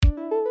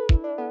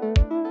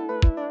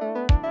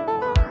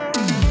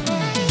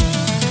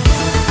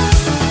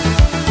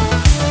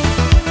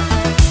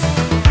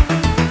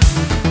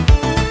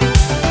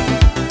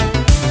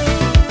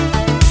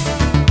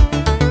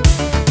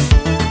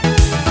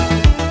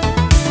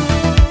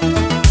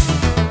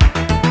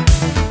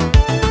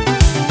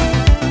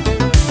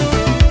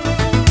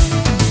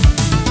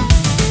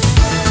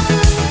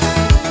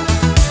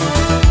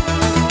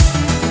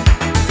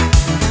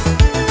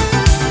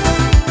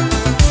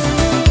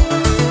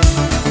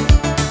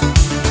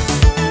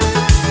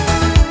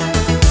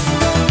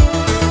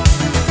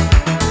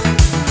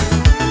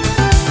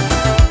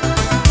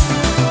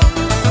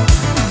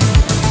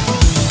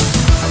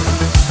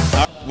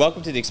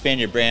welcome to the Expand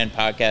Your Brand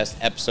podcast,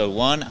 episode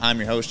 1. I'm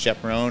your host,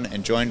 Jeff Marone,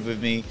 and joined with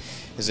me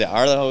is the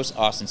other host,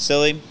 Austin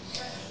Silly.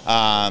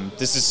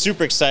 This is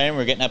super exciting.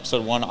 We're getting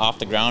episode 1 off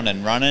the ground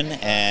and running,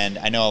 and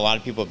I know a lot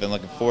of people have been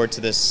looking forward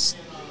to this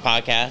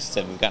podcast,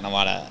 and we've gotten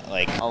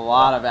a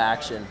lot of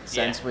action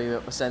since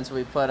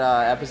we put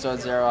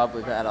episode 0 up.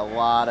 We've had a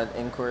lot of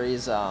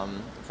inquiries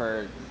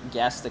for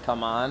guests to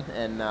come on,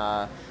 and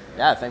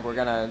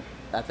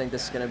I think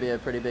this is gonna be a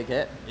pretty big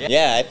hit.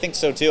 Yeah, I think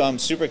so too. I'm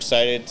super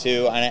excited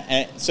too,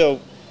 and so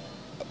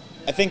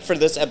I think for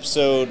this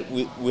episode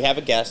we have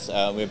a guest.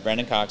 We have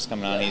Brendan Cox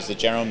coming on. He's the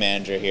general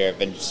manager here at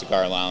Vintage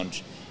Cigar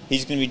Lounge.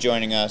 He's going to be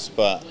joining us,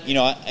 but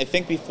I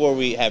think before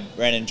we have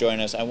Brendan join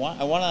us, I want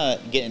to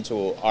get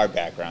into our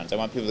backgrounds. I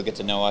want people to get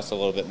to know us a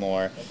little bit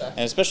more, and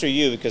especially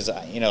you, because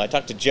I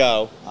talked to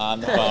Joe on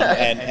the phone,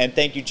 and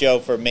thank you, Joe,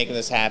 for making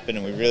this happen,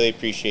 and we really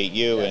appreciate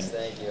you,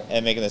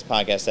 and making this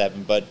podcast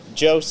happen. But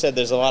Joe said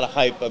there's a lot of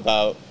hype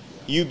about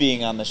you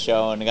being on the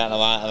show, and gotten a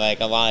lot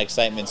of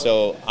excitement.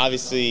 So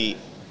obviously,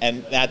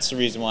 and that's the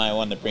reason why I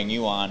wanted to bring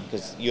you on,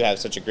 because you have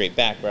such a great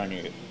background,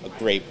 you're a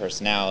great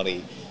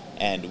personality,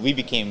 and we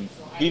became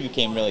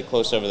really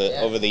close over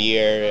the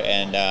year,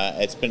 and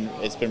it's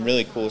been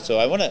really cool. So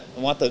I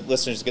want the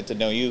listeners to get to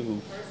know you,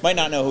 who might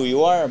not know who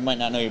you are or might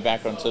not know your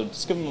background. So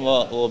just give them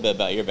a little bit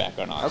about your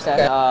background, Austin.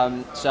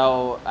 Okay.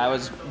 So I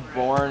was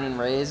born and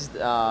raised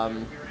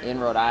in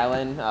Rhode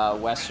Island,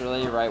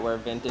 Westerly, right where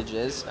Vintage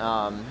is,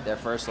 their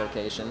first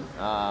location,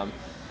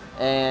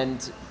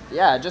 and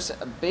yeah, just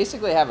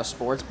basically have a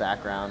sports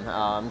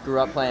background.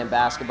 Grew up playing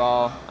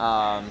basketball.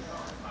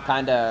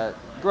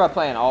 Grew up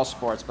playing all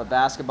sports, but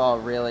basketball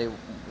really,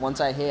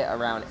 once I hit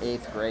around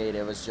 8th grade,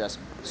 it was just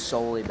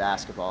solely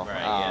basketball.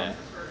 Right,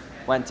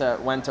 Went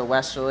to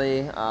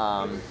Westerly,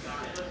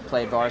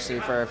 played varsity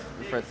for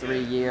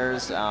 3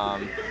 years,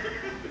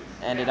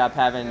 ended up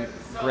having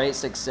great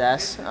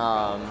success,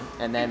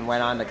 and then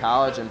went on to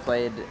college and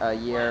played a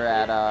year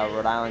at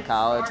Rhode Island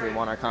College. We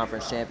won our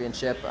conference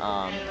championship.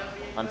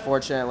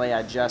 Unfortunately,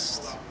 I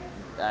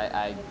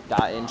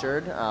got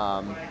injured.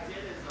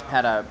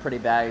 Had a pretty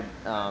bad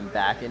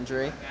back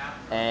injury,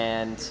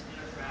 and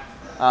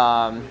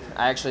I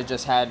actually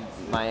just had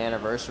my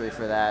anniversary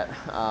for that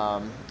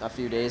a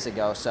few days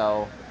ago.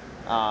 So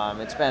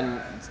it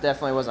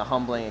definitely was a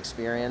humbling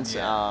experience.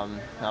 I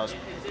was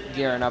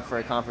gearing up for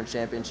a conference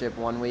championship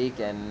one week,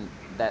 and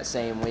that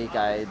same week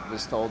I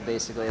was told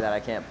basically that I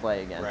can't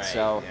play again. Right.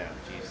 So,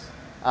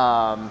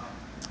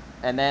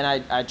 and then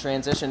I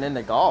transitioned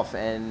into golf,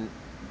 and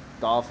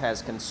golf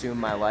has consumed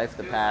my life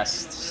the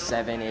past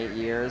 7-8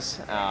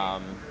 years.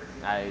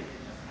 I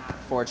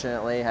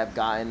fortunately have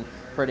gotten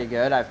pretty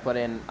good. I've put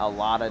in a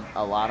lot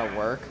of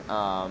work,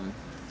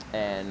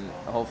 and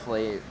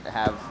hopefully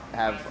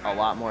have a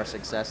lot more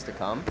success to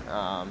come.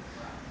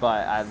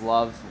 But I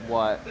love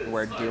what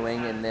we're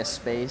doing in this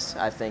space.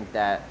 I think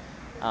that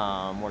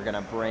we're going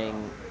to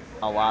bring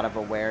a lot of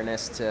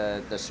awareness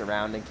to the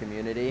surrounding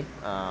community,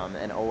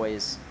 and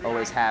always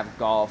have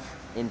golf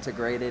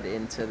integrated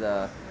into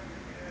the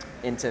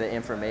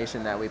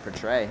information that we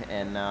portray,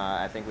 and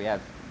I think we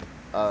have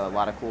a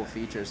lot of cool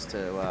features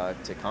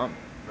to come.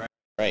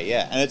 Right,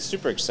 yeah, and it's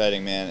super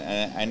exciting, man.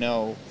 And I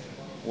know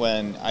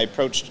when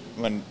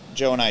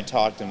Joe and I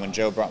talked, and when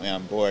Joe brought me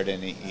on board,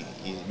 and he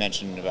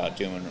mentioned about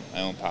doing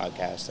my own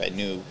podcast, I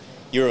knew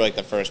you were like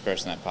the first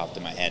person that popped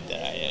in my head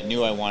that I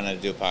knew I wanted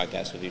to do a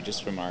podcast with you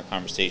just from our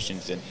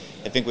conversations, and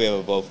I think we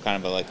have both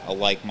kind of a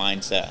like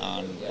mindset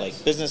on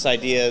like business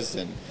ideas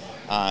and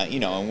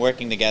and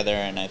working together,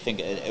 and I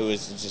think it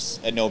was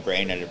just a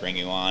no-brainer to bring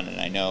you on.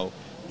 And I know,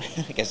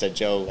 like I said,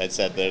 Joe had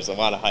said there's a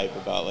lot of hype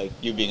about like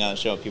you being on the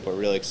show. People are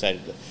really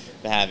excited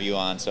to have you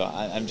on, so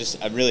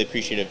I'm really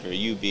appreciative for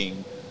you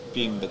being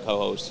the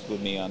co-host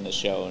with me on the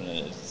show,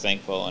 and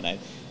thankful. And I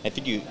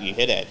think you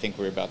hit it. I think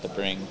we're about to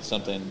bring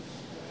something.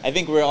 I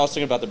think we're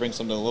also about to bring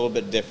something a little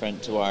bit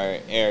different to our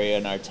area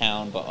and our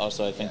town, but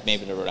also I think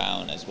maybe to Rhode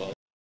Island as well.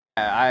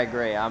 I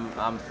agree.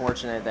 I'm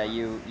fortunate that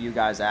you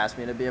guys asked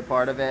me to be a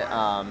part of it.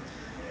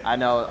 I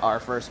know our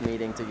first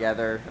meeting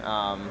together,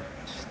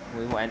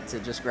 we went to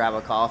just grab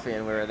a coffee,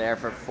 and we were there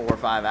for 4 or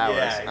 5 hours.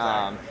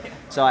 Yeah, exactly.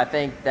 So I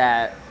think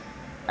that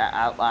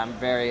I'm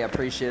very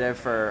appreciative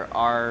for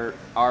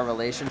our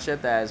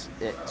relationship as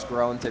it's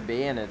grown to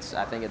be, and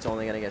I think it's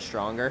only going to get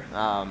stronger.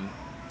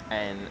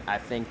 And I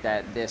think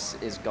that this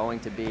is going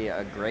to be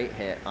a great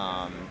hit.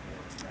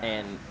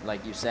 And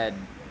like you said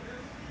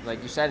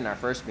in our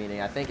first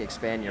meeting, I think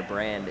Expand Your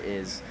Brand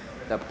is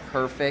the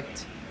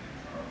perfect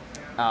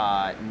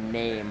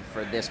name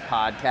for this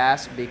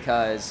podcast,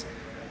 because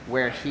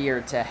we're here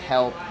to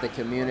help the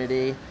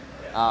community,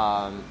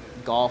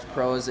 golf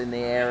pros in the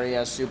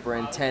area,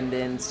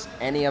 superintendents,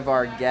 any of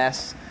our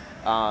guests,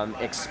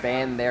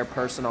 expand their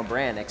personal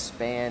brand,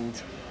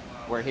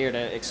 we're here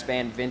to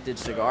expand Vintage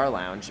Cigar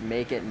Lounge,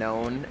 make it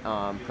known,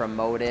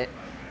 promote it,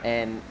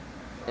 and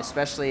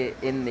especially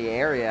in the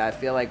area, I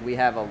feel like we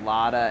have a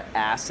lot of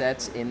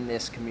assets in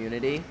this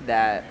community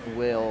that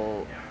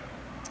will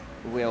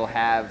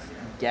have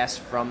guests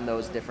from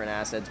those different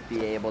assets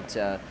be able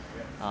to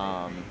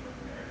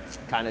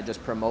kind of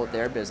just promote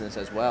their business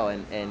as well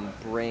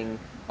and bring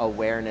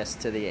awareness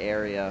to the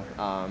area,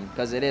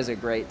 because it is a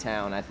great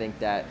town. I think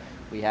that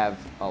we have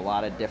a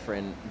lot of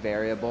different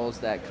variables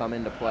that come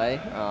into play,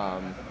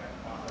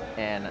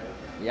 and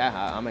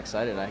yeah, I'm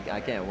excited. I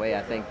can't wait.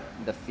 I think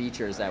the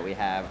features that we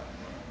have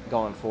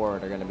going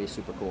forward are going to be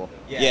super cool.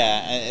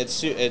 Yeah, and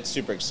it's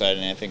super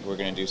exciting. I think we're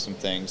going to do some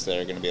things that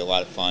are going to be a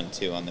lot of fun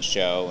too on the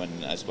show,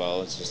 and as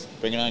well as just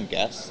bringing on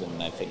guests.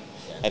 And I think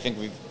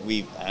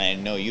we've I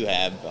know you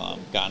have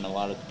gotten a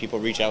lot of people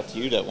reach out to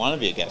you that want to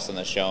be a guest on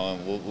the show,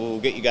 and we'll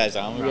get you guys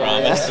on. We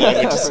promise.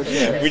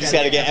 We just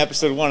got to get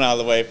episode 1 out of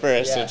the way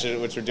first,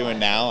 which we're doing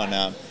now,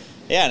 and.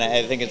 And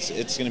I think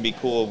it's going to be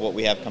cool what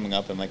we have coming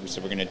up, and like we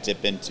said, we're going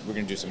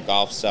to do some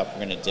golf stuff.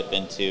 We're going to dip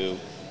into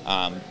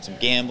some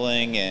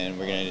gambling, and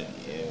we're going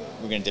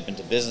to dip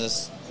into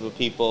business with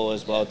people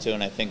as well too.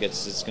 And I think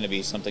it's going to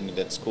be something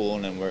that's cool,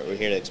 and we're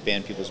here to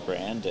expand people's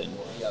brand and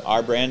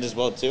our brand as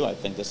well too. I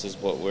think this is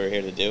what we're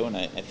here to do, and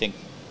I think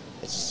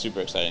it's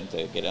super exciting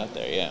to get out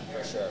there. Yeah,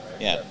 for sure.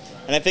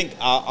 And I think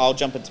I'll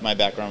jump into my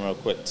background real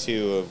quick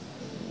too of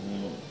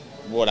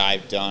what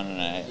I've done, and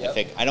I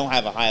think I don't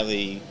have a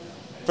highly.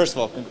 First of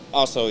all,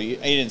 also, you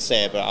didn't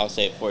say it, but I'll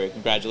say it for you.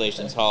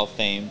 Congratulations, Hall of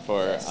Fame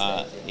for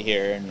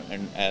here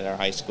and at our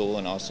high school,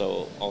 and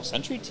also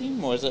All-Century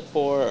team. What was it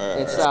for? Or?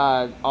 It's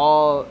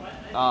all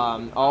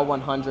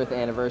 100th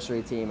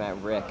anniversary team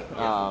at Rick.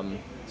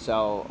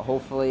 So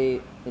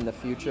hopefully in the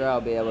future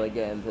I'll be able to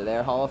get into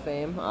their Hall of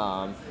Fame.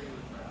 I'm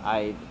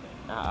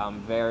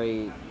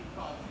very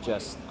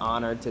just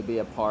honored to be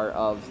a part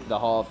of the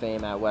Hall of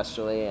Fame at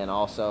Westerly, and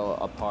also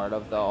a part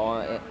of the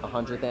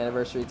 100th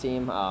anniversary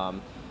team.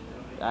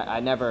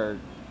 I never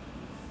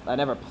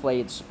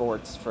played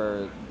sports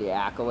for the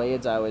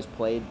accolades. I always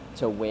played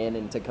to win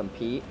and to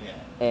compete,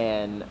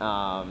 and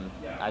I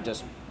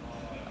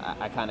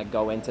kind of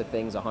go into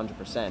things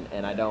 100%,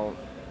 and I don't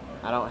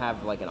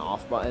have like an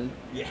off button,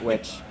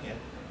 which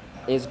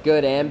is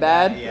good and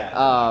bad.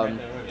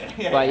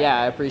 But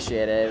yeah, I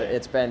appreciate it.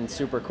 It's been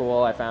super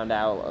cool. I found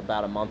out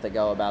about a month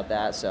ago about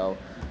that, so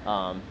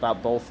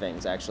about both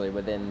things actually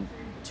within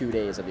 2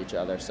 days of each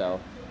other. So.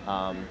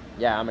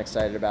 I'm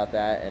excited about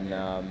that, and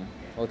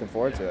looking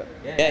forward to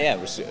it.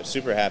 We're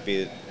super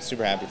happy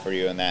for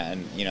you in that,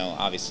 and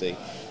obviously,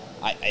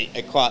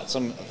 I caught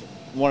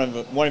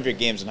one of your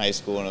games in high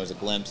school, and it was a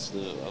glimpse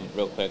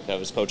real quick. I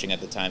was coaching at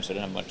the time, so I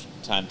didn't have much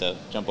time to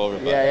jump over.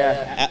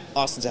 But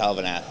Austin's a hell of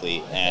an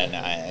athlete, and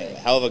a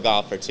hell of a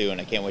golfer too,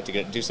 and I can't wait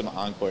to do some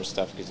encore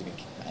stuff because I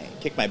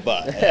kick my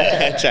butt.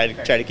 try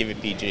to keep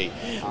it PG.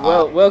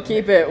 We'll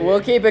keep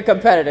it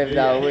competitive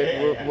though.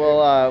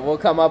 We'll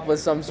come up with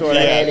some sort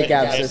of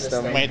handicap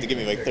system. Might have to give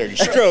me like 30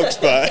 strokes,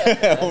 but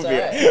we'll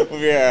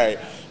be all right.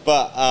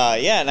 But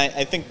and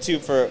I think too,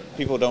 for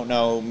people who don't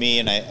know me,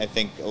 and I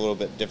think a little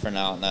bit different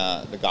out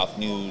in the golf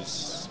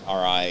news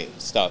RI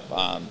stuff.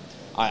 I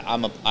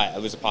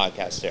was a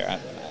podcaster.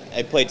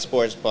 I played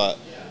sports, but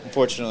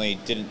unfortunately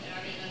didn't.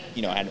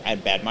 I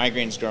had bad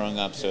migraines growing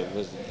up, so I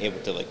wasn't able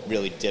to like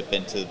really dip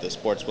into the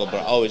sports world.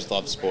 But I always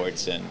loved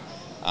sports, and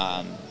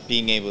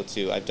being able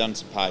to, I've done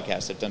some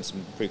podcasts, I've done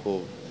some pretty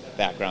cool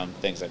background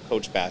things. I've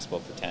coached basketball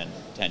for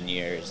 10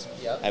 years.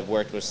 I've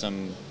worked with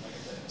some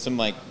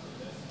like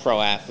pro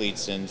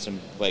athletes, and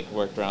some like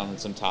worked around with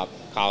some top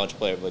college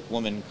players, like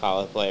women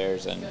college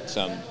players, and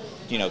some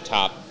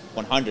top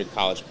 100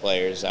 college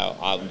players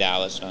out in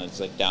Dallas when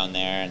it's like down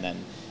there, and then.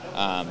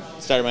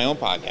 Started my own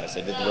podcast.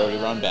 I did the Rody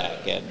Run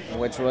Back,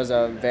 which was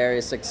a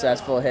very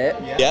successful hit.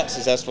 Yeah,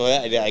 successful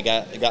hit. I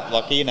got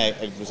lucky, and I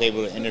was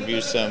able to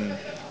interview some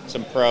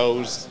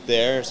pros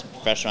there, some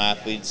professional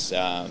athletes.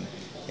 I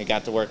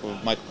got to work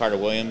with Michael Carter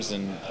Williams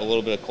and a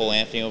little bit of Cole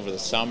Anthony over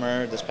this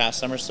past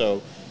summer.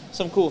 So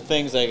some cool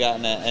things I got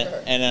in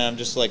that, and I'm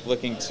just like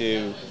looking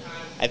to.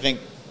 I think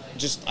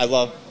I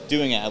love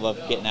doing it. I love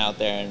getting out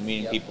there and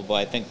meeting people, but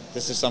I think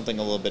this is something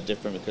a little bit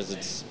different because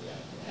it's.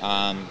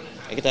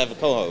 I get to have a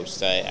co-host.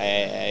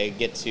 We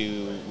get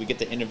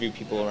to interview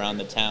people around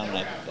the town,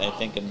 and I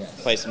think, and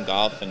play some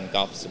golf, and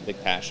golf is a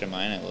big passion of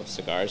mine. I love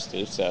cigars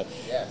too, so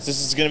this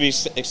is going to be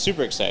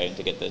super exciting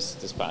to get this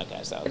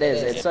podcast out. It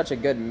is. It's such a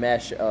good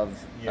mesh of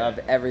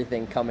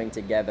everything coming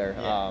together.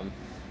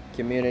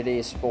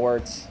 Community,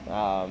 sports.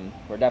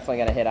 We're definitely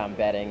going to hit on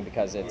betting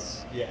because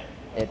it's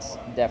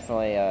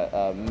definitely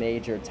a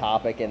major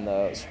topic in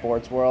the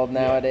sports world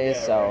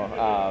nowadays.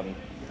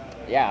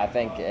 I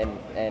think,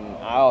 and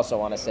I also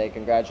want to say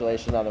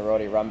congratulations on the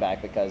Rody Run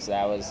Back, because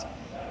I was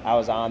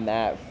on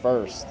that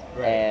first,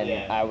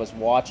 I was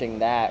watching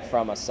that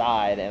from a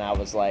side, and I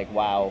was like,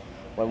 wow,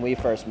 when we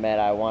first met,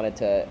 I wanted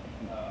to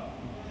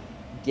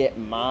get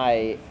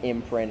my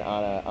imprint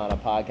on a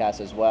podcast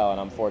as well, and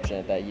I'm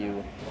fortunate that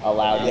you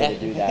allowed me to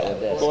do that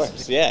with this. Of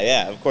course,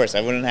 of course.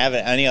 I wouldn't have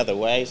it any other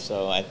way,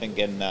 so I think,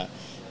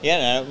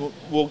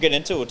 we'll get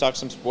into it. We'll talk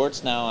some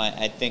sports now.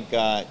 I think,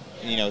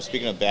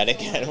 speaking of betting,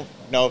 I don't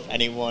know if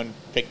anyone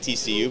picked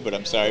TCU, but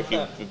I'm sorry if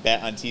you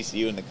bet on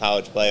TCU in the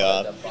college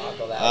playoff.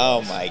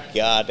 Oh my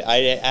God,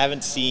 I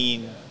haven't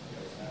seen.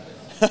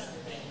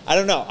 I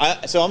don't know.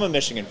 So I'm a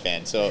Michigan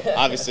fan, so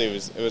obviously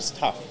it was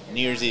tough.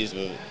 New Year's Eve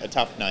was a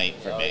tough night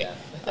for me.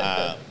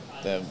 Yeah.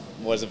 There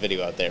was a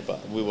video out there,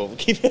 but we will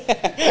keep it.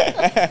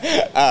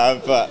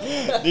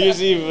 But New Year's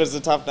Eve was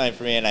a tough night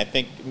for me, and I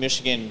think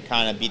Michigan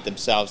kind of beat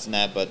themselves in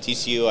that. But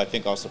TCU, I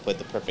think, also played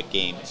the perfect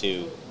game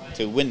to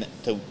win,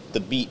 to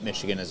beat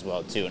Michigan as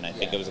well too. And I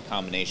think it was a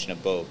combination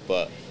of both.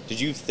 But did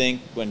you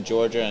think when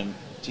Georgia and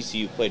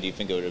TCU played, do you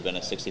think it would have been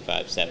a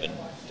 65-7 win?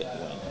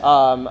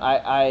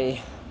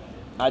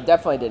 I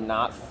definitely did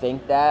not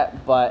think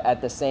that, but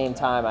at the same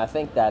time, I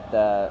think that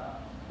the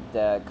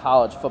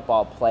college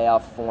football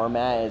playoff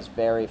format is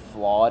very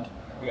flawed.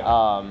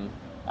 Yeah.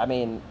 I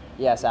mean,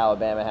 yes,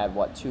 Alabama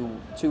had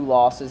two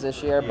losses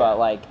this year, but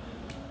like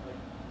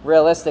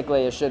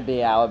realistically, it should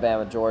be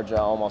Alabama, Georgia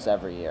almost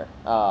every year.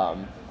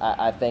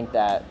 I think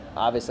that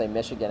obviously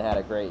Michigan had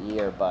a great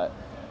year, but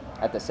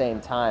at the same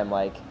time,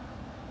 like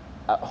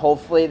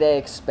hopefully they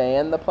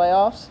expand the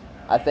playoffs.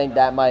 I think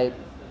that might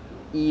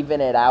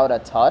even it out a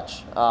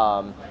touch.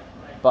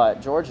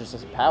 But Georgia's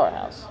just a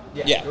powerhouse.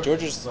 Yeah,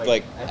 Georgia's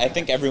like I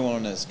think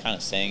everyone is kind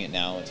of saying it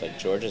now. It's like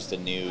Georgia's the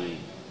new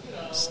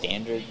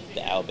standard,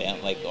 the Alabama,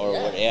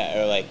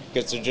 or like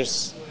because they're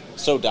just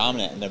so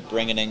dominant and they're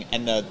bringing in.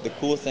 And the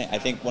cool thing, I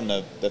think one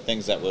of the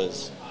things that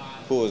was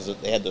cool is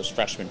that they had those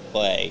freshmen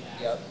play.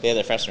 Yep. They had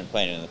their freshmen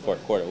playing in the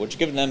fourth quarter, which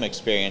gives them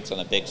experience on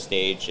a big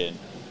stage and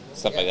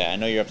stuff like that. I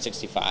know you're up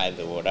 65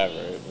 or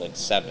whatever, like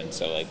 7,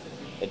 so like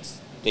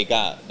they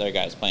got their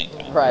guys playing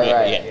time. Right.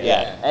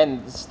 Yeah.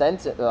 And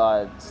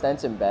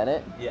Stenson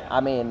Bennett. Yeah. I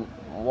mean,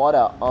 what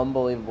an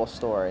unbelievable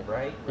story.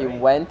 Right. He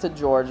went to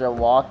Georgia,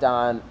 walked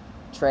on,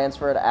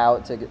 transferred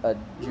out to a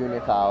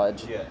junior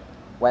college,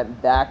 went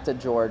back to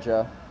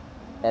Georgia,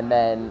 and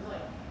then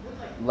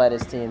led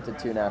his team to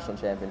 2 national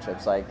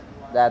championships. Like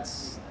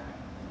that's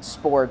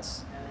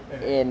sports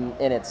in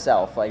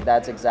itself. Like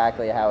that's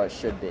exactly how it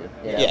should be.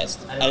 You know?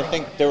 Yes, I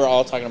think they were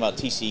all talking about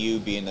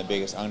TCU being the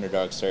biggest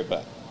underdog story,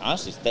 but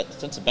honestly,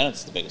 Stetson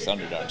Bennett's the biggest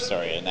underdog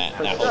story in that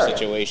whole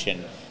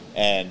situation,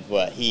 and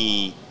what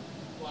he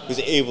was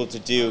able to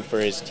do for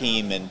his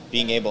team and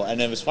being able.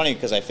 And it was funny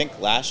because I think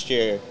last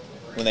year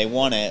when they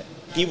won it,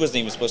 he wasn't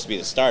even supposed to be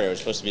the starter. It was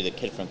supposed to be the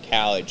kid from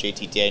Cal,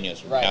 JT Daniels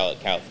from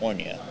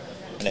California,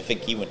 and I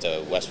think he went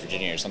to West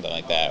Virginia or something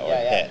like that, or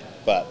Pitt.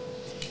 But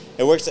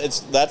it works.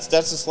 That's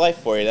just life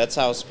for you. That's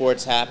how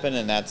sports happen,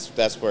 and that's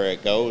where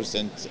it goes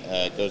into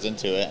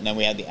it. And then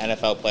we have the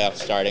NFL playoffs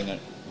starting.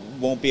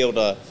 Won't be able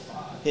to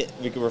hit.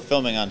 We're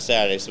filming on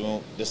Saturday,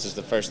 so this is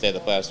the first day of the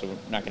playoffs. So we're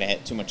not going to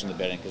hit too much in the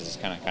betting because it's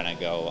kind of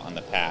go on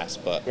the pass.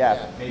 But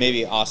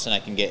maybe Austin, I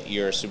can get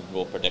your Super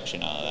Bowl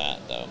prediction out of that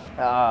though.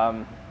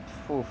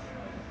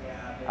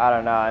 I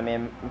don't know. I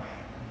mean,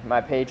 my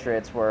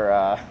Patriots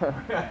were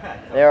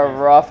they were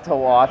rough to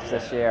watch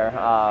this year.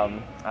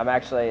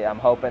 I'm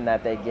hoping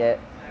that they get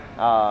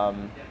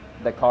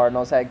the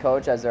Cardinals head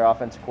coach as their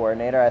offensive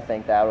coordinator. I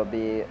think that would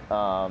be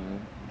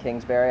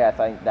Kingsbury. I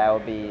think that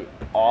would be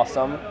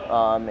awesome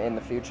in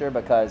the future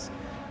because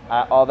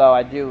although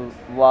I do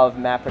love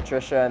Matt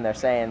Patricia and they're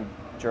saying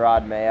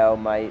Gerard Mayo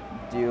might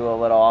do a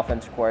little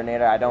offensive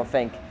coordinator, I don't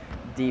think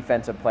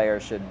defensive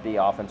players should be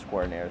offensive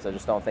coordinators. I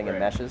just don't think it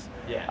meshes.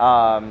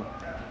 Yeah.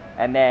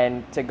 And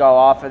then to go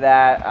off of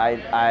that,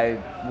 I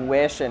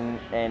wish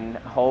and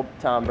hope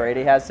Tom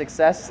Brady has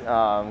success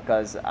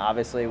because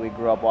obviously we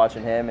grew up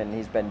watching him and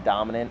he's been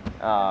dominant.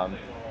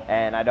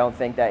 And I don't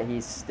think that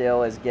he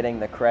still is getting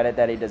the credit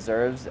that he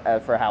deserves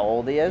for how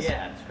old he is.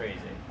 Yeah, it's crazy.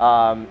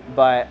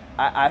 But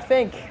I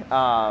think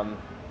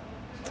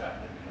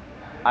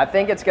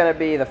it's going to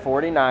be the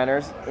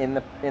 49ers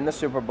in the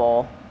Super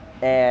Bowl,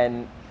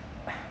 and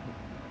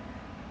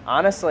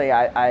honestly,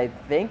 I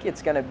think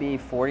it's going to be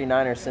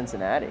 49ers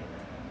Cincinnati.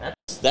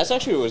 That's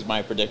actually was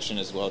my prediction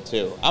as well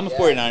too. I'm a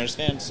 49ers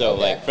fan, so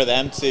like for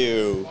them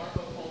to,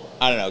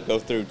 I don't know, go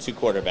through 2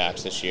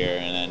 quarterbacks this year,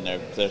 and then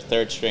their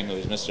third string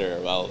who's Mr.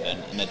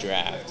 Irrelevant in the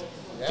draft,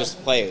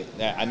 just play.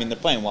 I mean, they're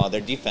playing well.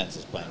 Their defense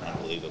is playing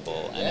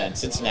unbelievable, and then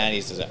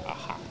Cincinnati's is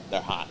hot.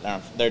 They're hot.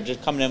 They're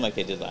just coming in like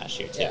they did last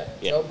year too.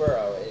 Yeah. Joe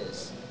Burrow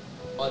is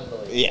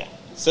unbelievable. Yeah,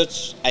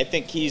 I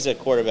think he's a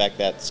quarterback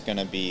that's going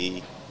to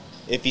be,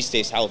 if he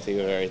stays healthy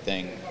with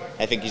everything,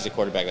 I think he's a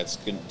quarterback that's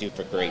going to do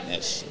for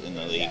greatness in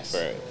the league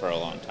for a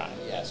long time.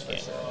 Yes, for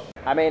sure.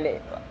 I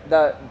mean,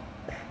 the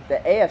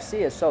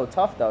AFC is so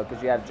tough, though,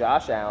 because you have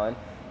Josh Allen,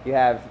 you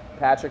have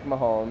Patrick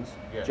Mahomes,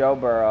 Joe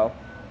Burrow.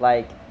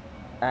 Like,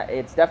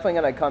 it's definitely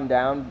going to come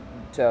down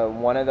to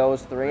one of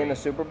those 3 in the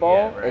Super Bowl.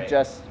 Yeah, right. It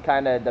just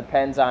kind of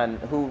depends on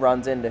who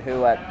runs into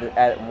who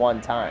at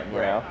one time, you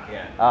know?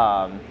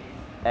 Yeah.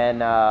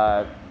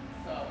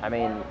 I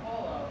mean,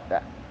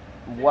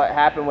 what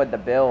happened with the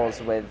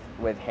Bills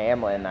with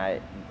Hamlin,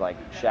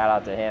 shout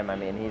out to him. I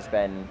mean, he's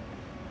been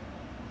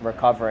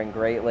recovering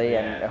greatly,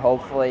 and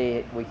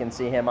hopefully we can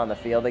see him on the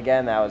field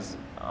again. That was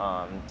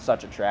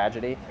such a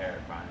tragedy.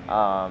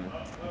 Terrifying.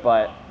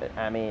 But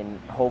I mean,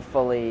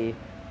 hopefully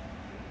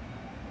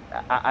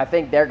I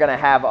think they're going to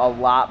have a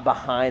lot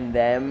behind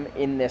them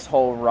in this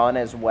whole run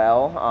as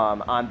well,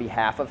 on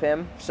behalf of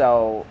him.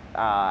 So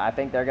I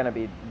think they're going to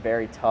be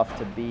very tough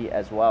to beat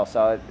as well.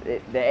 So the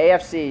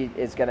AFC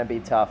is going to be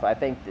tough. I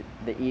think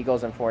the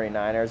Eagles and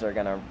 49ers are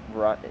going to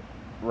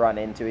run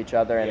into each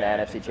other in the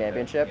NFC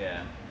Championship.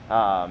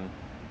 Yeah.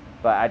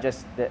 But I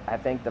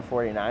think the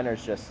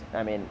 49ers just,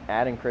 I mean,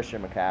 adding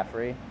Christian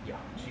McCaffrey,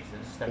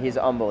 he's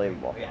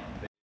unbelievable. Yeah.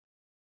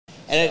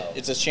 And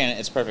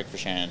it's perfect for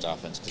Shannon's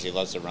offense because he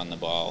loves to run the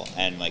ball,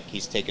 and like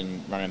he's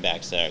taken running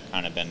backs that have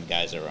kind of been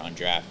guys that were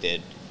undrafted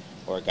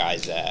or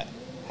guys that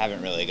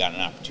haven't really got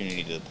an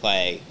opportunity to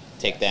play,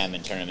 take them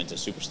and turn them into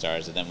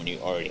superstars. And then when you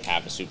already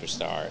have a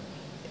superstar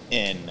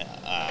in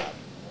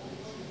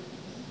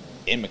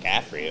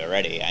McCaffrey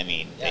already, I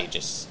mean,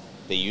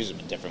 they use him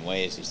in different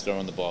ways. He's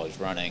throwing the ball,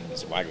 he's running,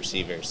 he's a wide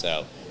receiver.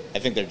 So I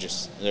think they're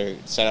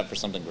set up for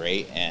something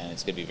great, and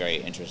it's going to be very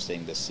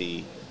interesting to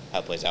see how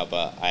it plays out.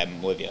 But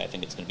I'm with you. I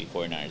think it's going to be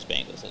 49ers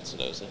Bengals. I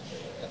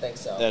think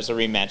so. There's a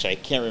rematch. I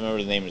can't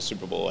remember the name of the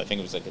Super Bowl. I think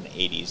it was like in the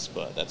 80s,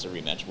 but that's a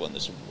rematch when the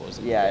Super Bowl was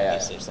in the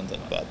 80s or something.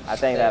 But I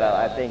think they're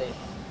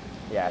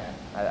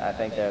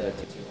the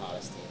two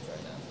hottest teams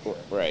right now.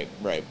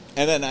 Right.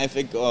 And then I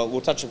think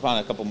we'll touch upon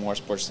a couple more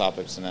sports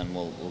topics, and then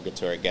we'll get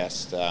to our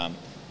guest.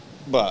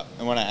 But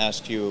I want to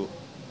ask you,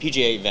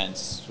 PGA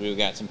events. We've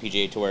got some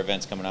PGA Tour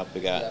events coming up.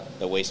 We got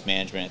the Waste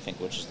Management, I think,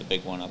 which is the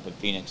big one up in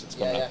Phoenix. It's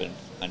coming up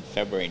on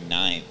February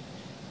 9th.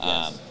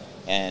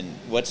 And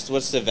what's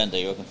the event that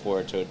you're looking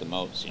forward to the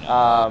most? You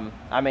know?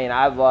 I mean,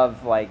 I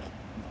love, like,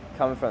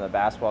 coming from the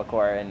basketball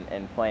court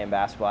and playing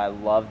basketball. I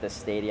love the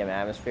stadium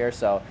atmosphere.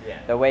 So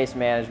the Waste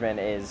Management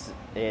is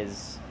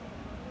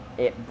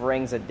it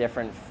brings a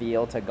different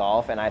feel to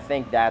golf, and I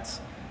think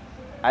golf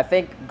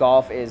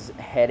is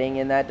heading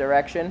in that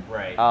direction.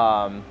 Right.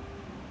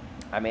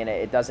 I mean,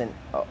 it doesn't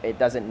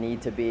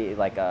need to be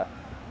like a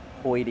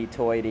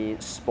hoity-toity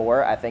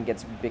sport. I think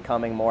it's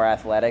becoming more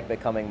athletic,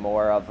 becoming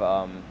more of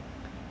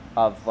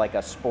like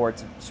a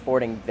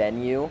sporting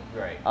venue.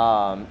 Right.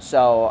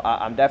 So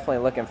I'm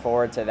definitely looking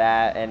forward to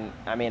that. And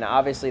I mean,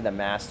 obviously the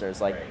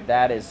Masters, like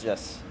that is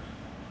just,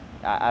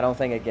 I don't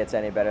think it gets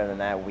any better than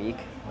that week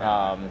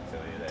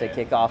to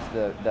kick off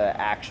the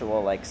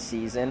actual like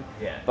season.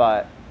 Yeah.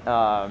 But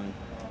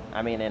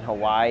I mean, in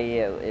Hawaii,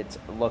 it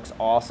looks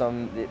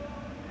awesome.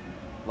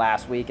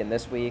 Last week and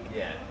this week,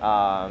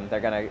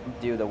 they're gonna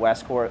do the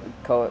West Coast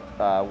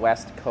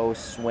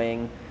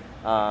swing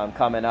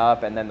coming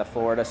up, and then the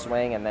Florida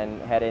swing, and then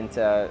head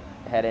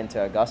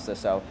into Augusta.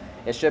 So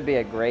it should be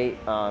a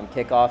great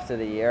kickoff to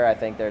the year. I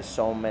think there's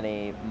so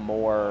many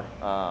more.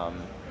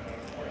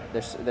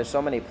 There's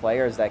so many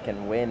players that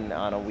can win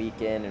on a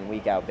week in and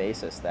week out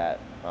basis that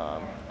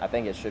I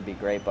think it should be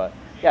great. But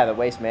yeah, the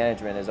Waste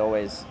Management is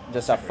always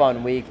just a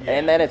fun week,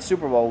 and then it's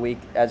Super Bowl week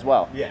as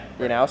well. Yeah,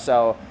 you know,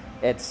 so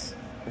it's,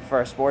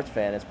 for a sports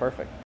fan, it's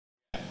perfect.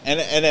 And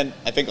then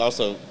I think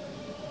also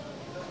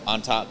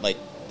on top, like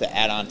to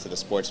add on to the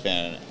sports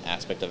fan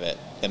aspect of it,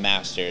 the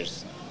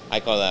Masters, I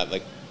call that,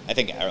 like, I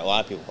think a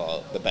lot of people call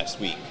it the best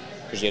week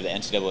because you have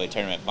the NCAA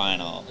tournament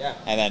final,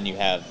 and then you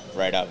have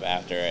right up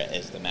after it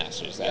is the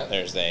Masters that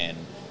Thursday and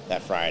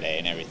that Friday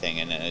and everything,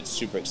 and it's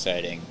super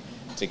exciting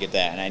to get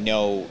that. And I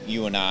know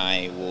you and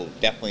I will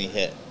definitely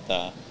hit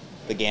the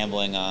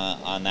gambling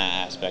on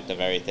that aspect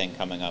of everything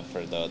coming up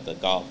for the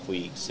golf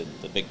weeks and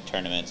the big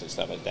tournaments and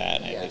stuff like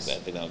that. And I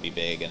think that'll be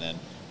big. And then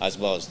as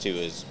well as too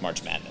is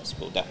March Madness.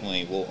 We'll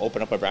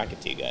open up a bracket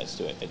to you guys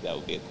too. I think that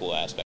would be a cool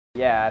aspect.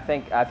 Yeah,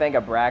 I think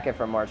a bracket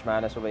for March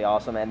Madness will be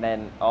awesome. And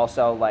then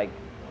also like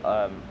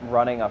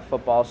running a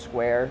football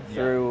square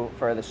through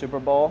for the Super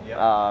Bowl.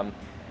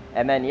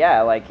 And then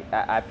like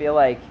I feel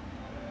like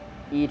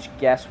each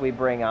guest we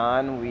bring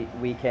on,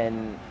 we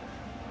can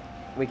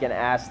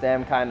ask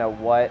them kind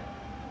of what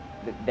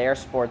their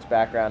sports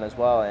background as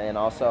well, and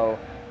also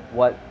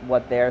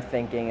what they're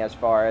thinking as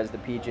far as the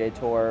PGA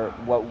Tour,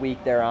 what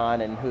week they're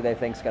on, and who they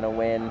think's going to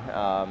win,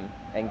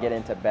 and get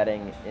into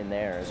betting in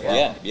there as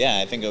well. Yeah,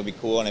 I think it'll be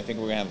cool, and I think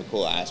we're going to have a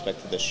cool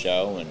aspect to the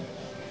show, and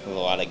with a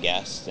lot of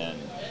guests. And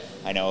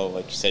I know,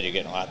 like you said, you're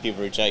getting a lot of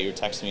people reach out. You were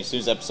texting me as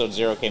soon as episode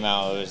 0 came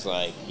out. It was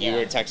like you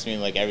were texting me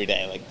like every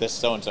day, like this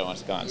so and so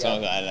wants to go on, and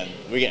then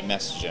we're getting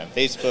messages on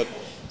Facebook.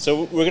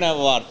 So we're gonna have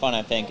a lot of fun,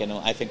 I think, and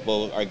I think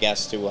our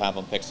guests too will have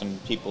them pick some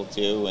people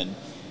too, and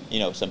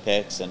some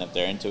picks, and if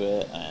they're into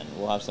it, and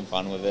we'll have some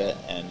fun with it,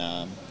 and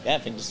I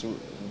think this will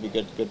be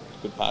good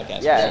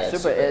podcast. Yeah,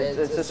 it's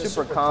a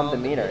super calm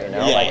demeanor,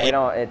 like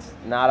it's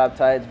not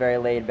uptight, it's very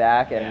laid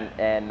back,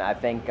 and I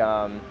think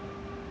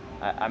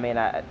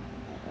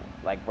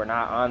like we're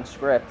not on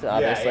script,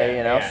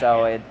 obviously,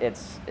 so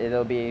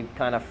it'll be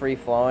kind of free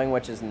flowing,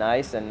 which is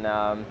nice, and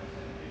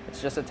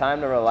it's just a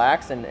time to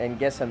relax and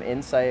get some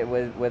insight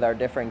with our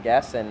different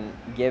guests and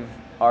give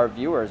our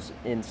viewers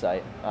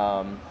insight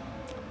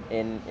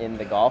in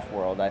the golf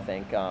world, I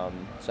think.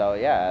 So,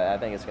 I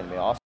think it's going to be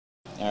awesome.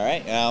 All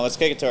right, let's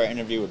kick it to our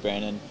interview with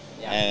Brandon,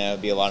 and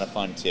it'll be a lot of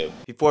fun, too.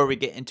 Before we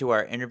get into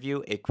our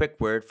interview, a quick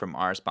word from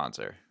our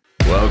sponsor.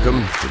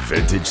 Welcome to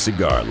Vintage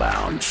Cigar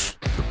Lounge.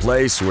 The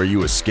place where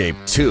you escape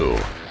to,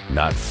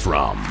 not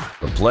from.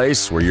 The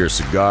place where your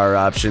cigar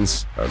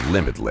options are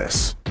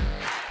limitless.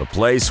 A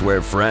place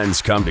where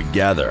friends come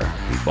together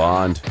and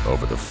bond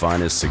over the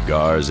finest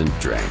cigars and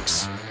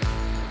drinks.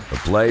 A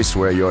place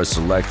where your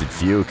selected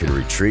few can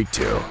retreat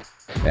to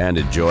and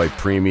enjoy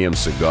premium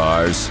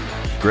cigars,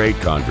 great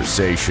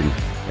conversation,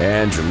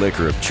 and your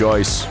liquor of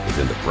choice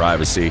within the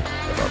privacy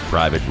of our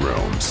private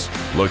rooms.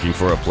 Looking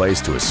for a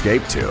place to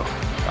escape to?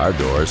 Our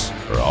doors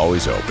are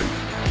always open.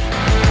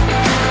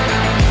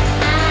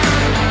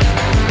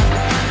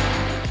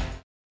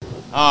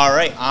 All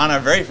right, on our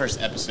very first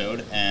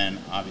episode, and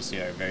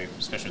obviously our very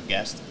special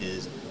guest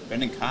is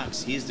Brendan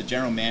Cox. He's the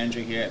general manager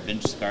here at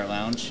Vintage Cigar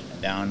Lounge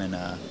down in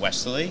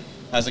Westerly.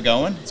 How's it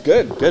going? It's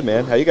good,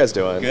 man. How you guys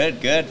doing?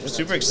 Good. We're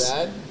super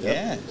excited.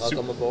 Yeah.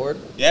 Welcome aboard.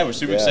 Yeah, we're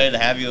super excited to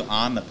have you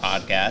on the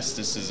podcast.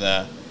 This is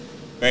a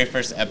very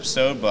first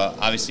episode, but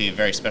obviously a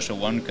very special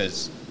one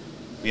because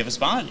we have a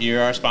sponsor.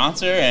 You're our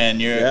sponsor, and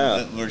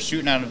we're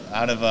shooting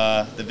out of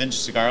the Vintage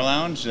Cigar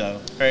Lounge.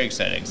 Very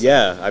exciting.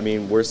 Yeah, I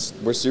mean we're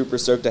super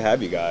stoked to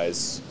have you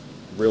guys.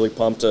 Really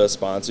pumped to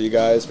sponsor you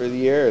guys for the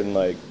year, and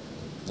like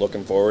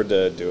looking forward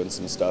to doing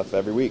some stuff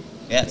every week.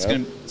 Yeah,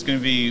 it's gonna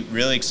be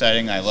really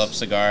exciting. I love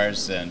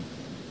cigars, and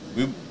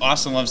we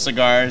also love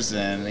cigars.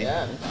 And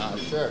for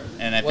sure.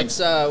 And I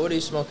what are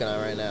you smoking on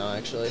right now?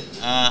 Actually,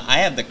 I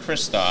have the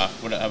Christoph.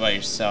 How about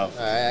yourself?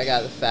 All right, I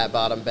got the Fat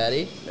Bottom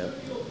Betty. Yep.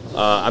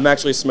 I'm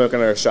actually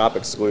smoking our shop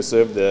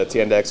exclusive, the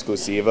Tienda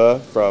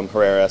Exclusiva from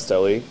Herrera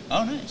Esteli.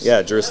 Oh, nice.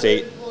 Yeah, Drew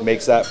Estate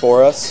makes that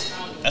for us.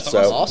 That's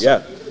awesome.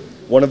 Yeah,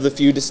 one of the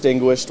few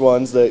distinguished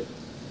ones that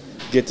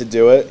get to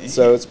do it,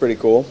 so it's pretty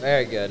cool.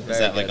 Very good. Is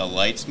that like a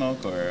light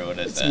smoke, or what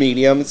is that? It's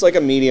medium. It's like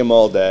a medium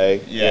all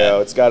day. Yeah. You know,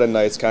 it's got a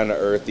nice kind of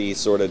earthy,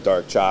 sort of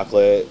dark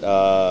chocolate,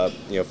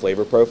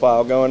 flavor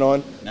profile going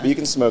on. Nice. But you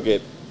can smoke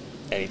it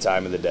any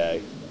time of the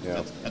day. You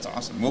know? That's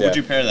awesome. What would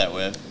you pair that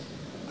with?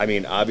 I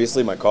mean,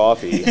 obviously my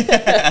coffee.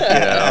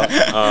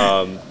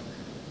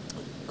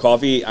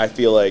 Coffee, I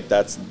feel like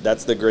that's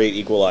the great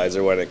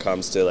equalizer when it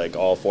comes to like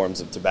all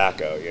forms of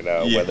tobacco. You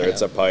know, whether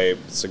it's a pipe,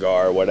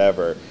 cigar,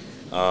 whatever.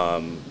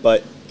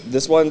 But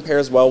this one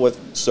pairs well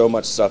with so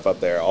much stuff up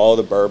there. All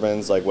the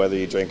bourbons, like whether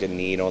you drink a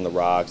neat on the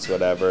rocks,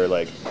 whatever.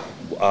 Like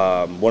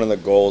one of the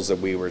goals that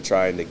we were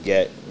trying to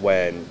get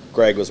when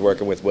Greg was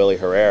working with Willie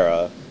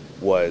Herrera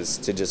was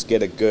to just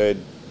get a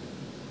good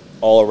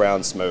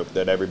all-around smoke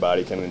that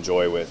everybody can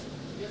enjoy with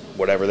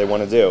whatever they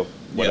want to do,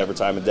 whatever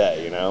time of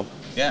day, you know?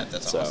 Yeah,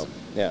 that's awesome.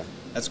 Yeah.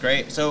 That's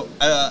great. So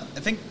I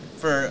think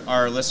for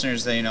our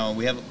listeners, that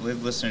we have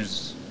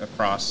listeners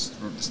across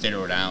the state of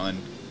Rhode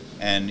Island,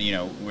 and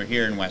we're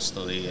here in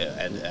Westerly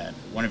at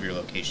one of your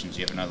locations.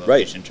 You have another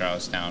location in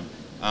Charlestown.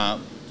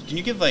 Can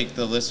you give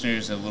the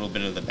listeners a little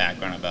bit of the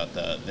background about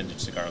the Vintage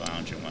Cigar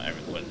Lounge and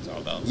what it's all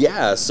about?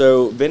 Yeah,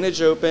 so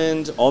Vintage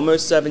opened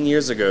almost 7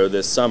 years ago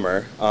this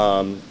summer.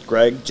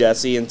 Greg,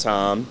 Jesse, and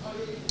Tom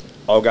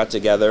all got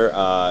together.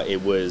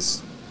 It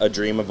was a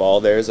dream of all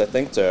theirs, I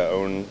think, to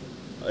own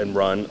and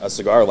run a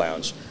cigar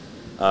lounge.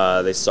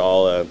 They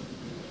saw a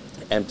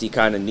empty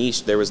kind of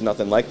niche. There was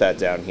nothing like that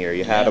down here.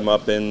 You had them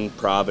up in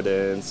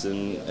Providence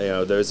and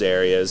those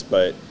areas,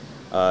 but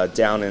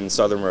down in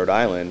southern Rhode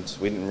Island,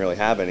 we didn't really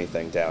have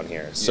anything down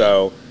here.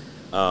 So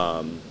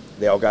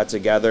they all got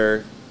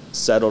together,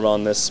 settled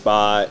on this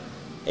spot,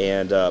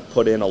 and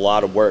put in a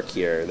lot of work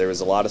here. There was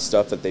a lot of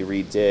stuff that they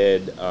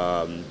redid,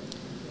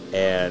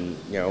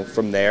 and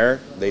from there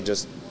they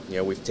just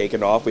we've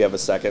taken off. We have a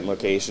second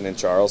location in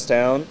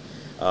Charlestown.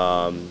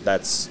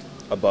 That's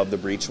above the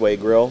Breachway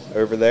Grill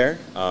over there,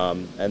 so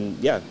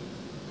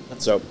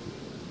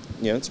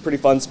it's a pretty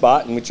fun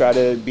spot, and we try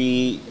to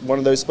be one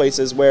of those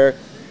places where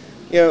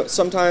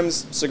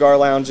sometimes cigar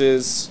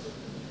lounges,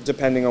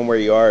 depending on where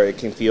you are, it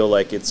can feel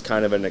like it's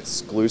kind of an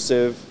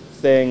exclusive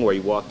thing where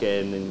you walk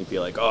in and you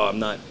feel like, oh, I'm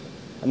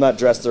not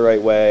dressed the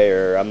right way,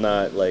 or I'm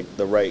not like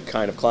the right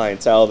kind of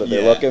clientele that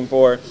they're looking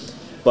for.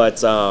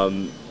 But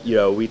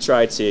we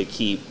try to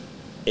keep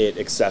it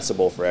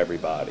accessible for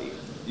everybody.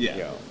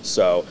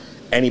 So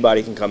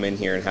anybody can come in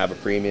here and have a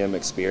premium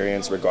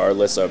experience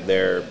regardless of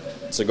their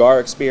cigar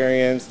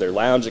experience, their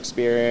lounge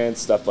experience,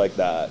 stuff like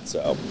that.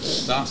 So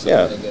it's awesome.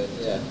 Yeah. Really good.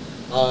 Yeah.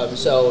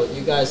 So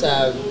you guys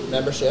have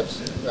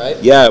memberships,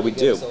 right? Yeah, we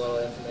do. Give us a little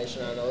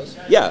information on those.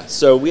 Yeah,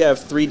 so we have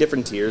 3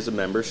 different tiers of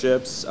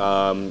memberships.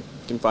 You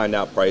can find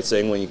out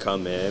pricing when you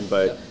come in,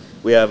 but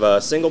we have a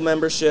single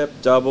membership,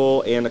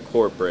 double, and a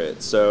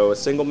corporate. So a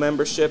single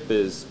membership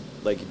is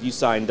like if you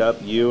signed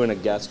up, you and a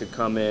guest could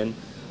come in,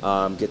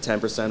 get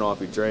 10%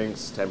 off your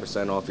drinks,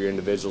 10% off your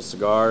individual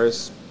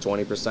cigars,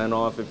 20%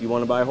 off if you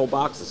want to buy a whole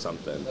box of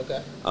something.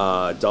 Okay.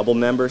 Double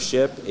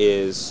membership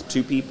is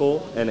 2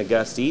 people and a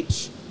guest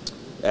each,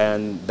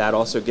 and that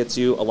also gets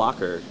you a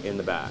locker in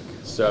the back.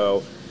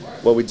 So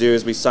what we do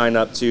is we sign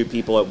up 2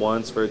 people at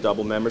once for a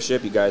double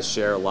membership. You guys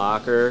share a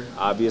locker.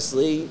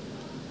 Obviously,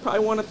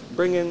 probably want to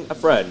bring in a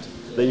friend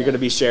that you're going to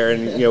be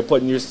sharing,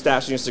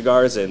 stashing your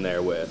cigars in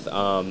there with.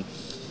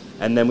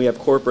 And then we have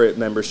corporate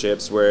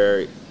memberships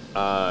where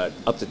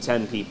up to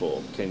 10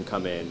 people can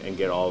come in and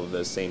get all of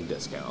those same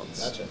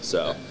discounts. Gotcha.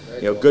 So,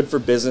 Very cool. good for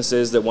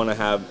businesses that want to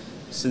have,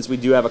 since we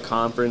do have a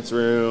conference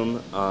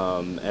room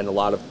and a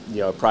lot of,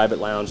 a private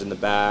lounge in the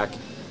back,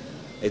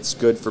 it's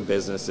good for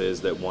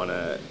businesses that want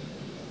to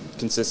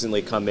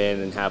consistently come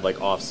in and have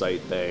like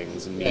off-site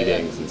things and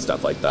meetings and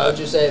stuff like How would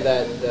that. you say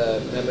that the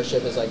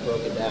membership is like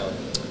broken down?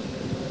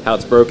 How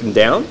it's broken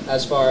down?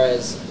 As far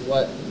as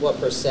what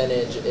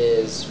percentage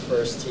is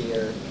first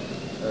tier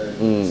or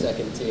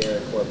second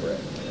tier corporate?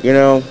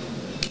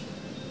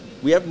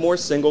 We have more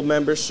single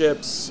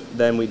memberships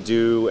than we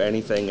do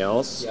anything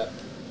else. Yep.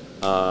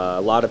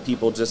 A lot of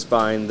people just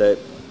find that,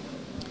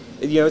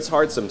 it's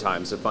hard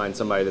sometimes to find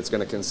somebody that's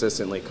going to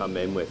consistently come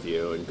in with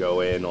you and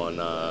go in on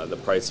the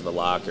price of a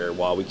locker.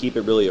 While we keep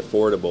it really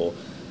affordable,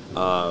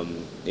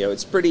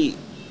 it's pretty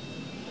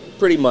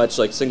much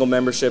like single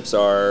memberships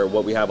are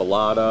what we have a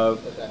lot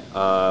of.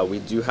 Okay. We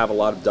do have a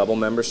lot of double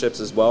memberships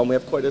as well, and we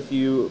have quite a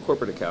few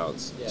corporate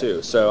accounts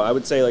too. So I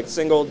would say like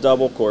single,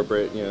 double,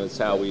 corporate, it's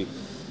how we,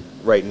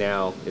 right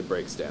now, it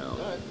breaks down. All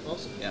right,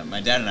 awesome. Yeah, my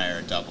dad and I are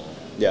a double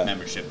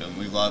membership, and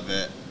we love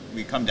it.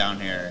 We come down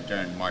here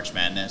during March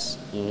Madness.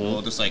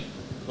 We'll just like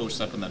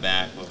post up in the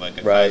back with like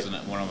a cousin,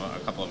 a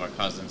couple of our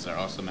cousins that are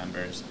also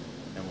members,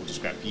 and we'll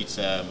just grab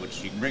pizza,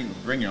 which you can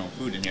bring your own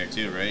food in here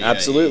too, right?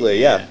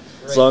 Absolutely, yeah.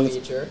 As Great long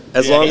feature.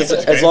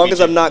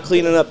 as I'm not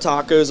cleaning up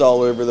tacos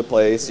all over the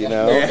place,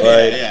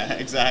 Yeah,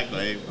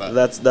 exactly. But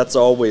that's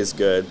always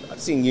good.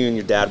 I've seen you and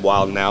your dad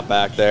wilding out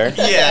back there.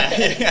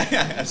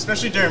 yeah,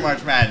 especially during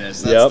March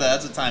Madness.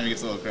 That's the time it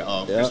gets a little crazy.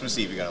 Oh, Christmas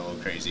Eve, he got a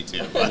little crazy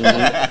too. But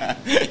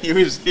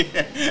he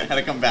had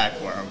to come back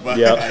for him. But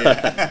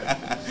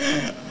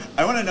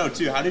I want to know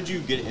too, how did you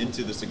get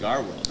into the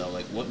cigar world though?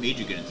 Like, what made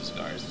you get into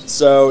cigars?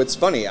 So it's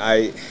funny.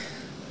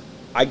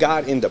 I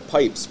got into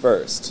pipes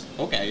first.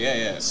 Okay,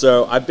 yeah.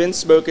 So I've been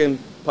smoking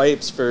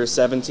pipes for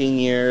 17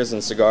 years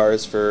and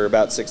cigars for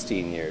about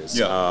 16 years.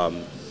 Yeah.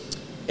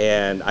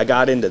 And I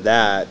got into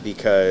that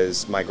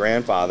because my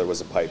grandfather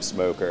was a pipe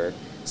smoker.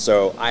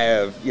 So I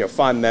have,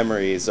 fond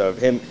memories of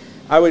him.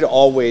 I would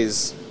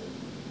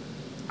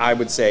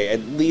say at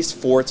least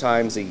 4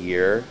 times a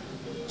year,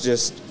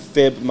 just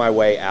fib my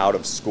way out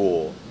of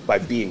school by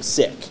being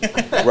sick,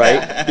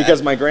 right?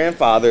 Because my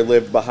grandfather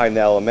lived behind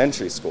the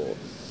elementary school.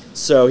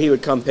 So he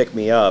would come pick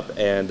me up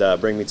and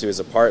bring me to his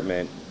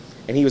apartment,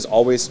 and he was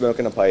always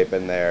smoking a pipe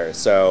in there.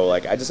 So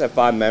like I just have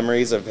fond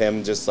memories of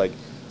him just like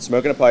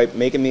smoking a pipe,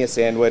 making me a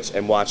sandwich,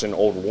 and watching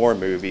old war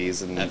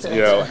movies and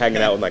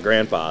hanging out with my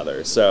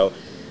grandfather. So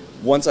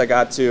once I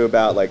got to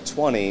about like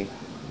 20,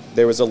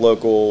 there was a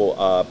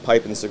local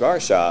pipe and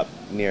cigar shop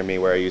near me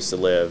where I used to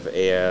live,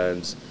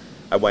 and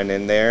I went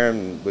in there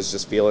and was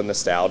just feeling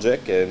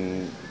nostalgic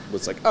and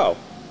was like, oh,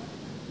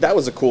 that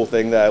was a cool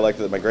thing that I liked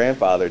that my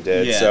grandfather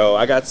did. Yeah. So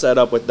I got set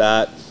up with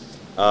that.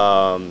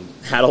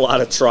 Had a lot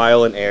of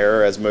trial and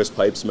error, as most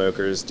pipe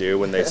smokers do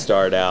when they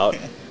start out.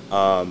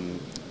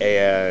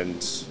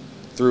 And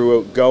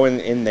through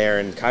going in there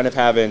and kind of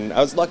having, I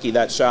was lucky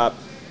that shop,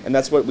 and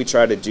that's what we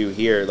try to do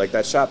here. Like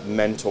that shop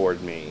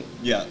mentored me.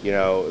 Yeah.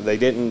 They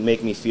didn't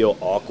make me feel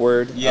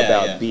awkward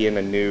about being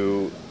a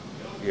new,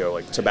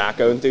 like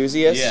tobacco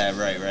enthusiast. Yeah,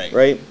 right.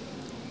 Right?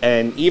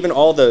 And even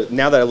now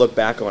that I look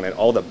back on it,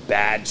 all the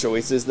bad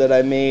choices that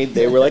I made,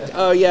 they were like,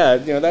 oh yeah,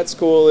 that's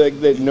cool. Like,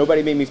 that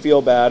nobody made me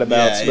feel bad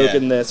about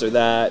smoking this or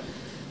that,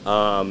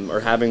 or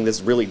having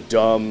this really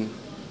dumb,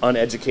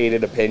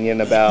 uneducated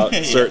opinion about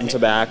certain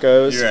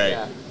tobaccos. You're right.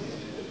 Yeah.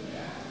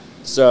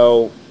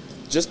 So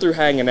just through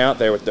hanging out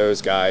there with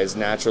those guys,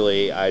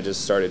 naturally, I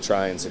just started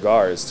trying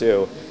cigars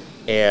too.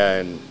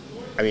 And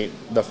I mean,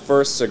 the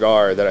first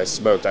cigar that I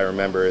smoked, I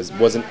remember,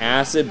 was an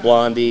acid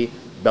blondie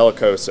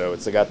Bellicoso.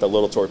 It's got the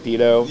little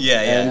torpedo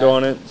end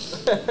on it,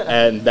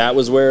 and that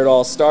was where it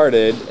all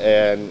started.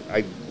 And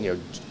I,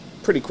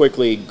 pretty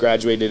quickly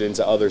graduated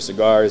into other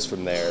cigars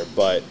from there.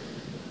 But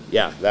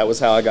yeah, that was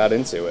how I got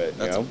into it.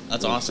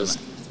 That's awesome. Just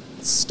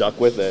stuck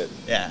with it.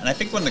 Yeah, and I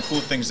think one of the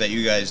cool things that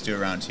you guys do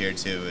around here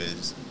too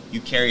is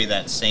you carry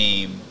that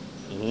same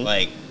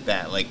like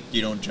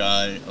you don't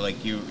judge,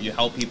 like you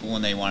help people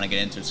when they want to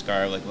get into a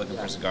cigar, like looking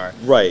for a cigar.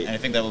 Right. And I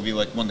think that will be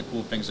like one of the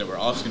cool things that we're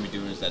also going to be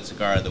doing is that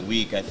cigar of the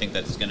week. I think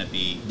that's going to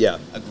be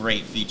a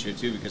great feature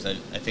too, because I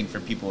think for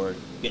people who are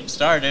getting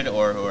started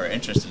or who are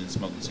interested in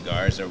smoking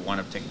cigars or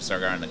want to take a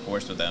cigar on the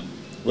course with them,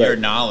 your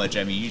knowledge,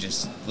 I mean, you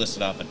just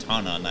listed off a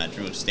ton on that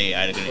Drew Estate.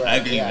 I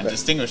couldn't even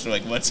distinguish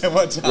like what's on.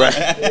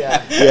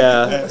 Yeah.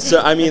 Yeah. So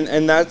I mean,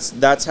 and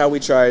that's how we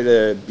try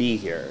to be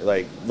here.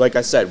 Like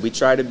I said, we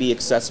try to be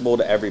accessible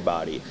to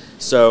everybody.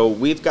 So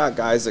we've got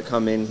guys that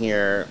come in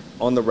here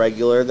on the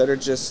regular that are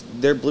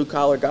they're blue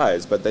collar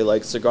guys, but they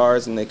like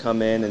cigars and they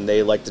come in and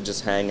they like to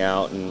just hang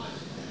out and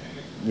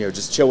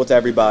just chill with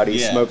everybody,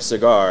 smoke a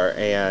cigar.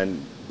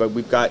 But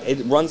we've got,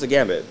 it runs the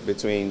gambit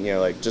between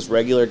like just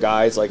regular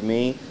guys like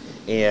me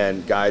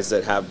and guys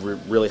that have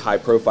really high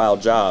profile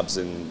jobs,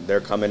 and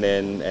they're coming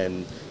in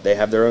and they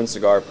have their own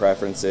cigar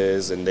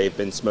preferences and they've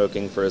been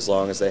smoking for as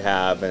long as they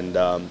have, and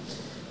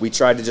we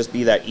try to just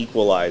be that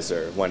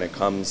equalizer when it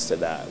comes to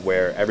that,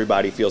 where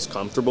everybody feels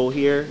comfortable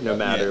here, no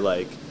matter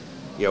like,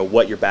 you know,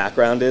 what your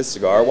background is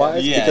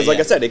cigar-wise. Yeah, because like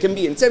I said, it can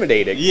be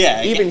intimidating.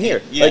 Yeah, even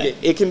here. Yeah. Like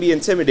it can be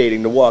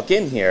intimidating to walk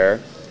in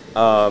here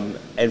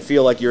and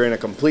feel like you're in a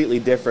completely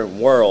different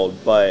world,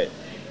 but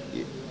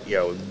you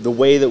know, the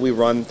way that we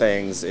run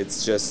things,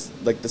 it's just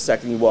like the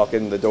second you walk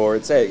in the door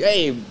and say,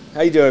 hey,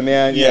 how you doing,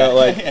 man? You know,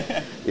 like,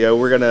 you know,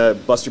 we're going to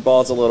bust your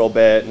balls a little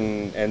bit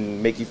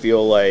and make you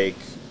feel like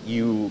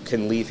you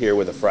can leave here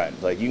with a friend.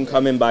 Like, you can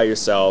come in by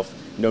yourself,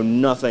 know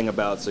nothing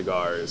about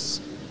cigars,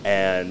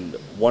 and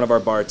one of our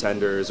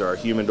bartenders or our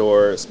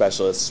humidor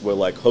specialists will,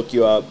 like, hook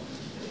you up,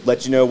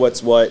 let you know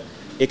what's what.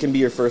 It can be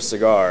your first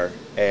cigar,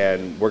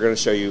 and we're going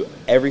to show you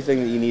everything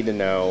that you need to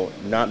know,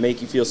 not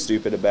make you feel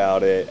stupid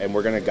about it, and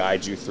we're going to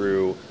guide you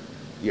through,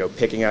 you know,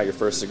 picking out your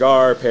first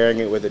cigar, pairing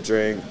it with a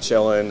drink,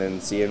 chilling,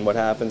 and seeing what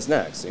happens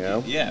next, you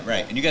know? Yeah,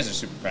 right. And you guys are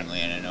super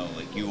friendly, and I know,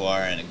 like, you are,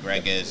 and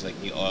Greg is, like,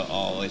 you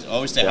always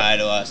say hi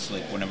to us,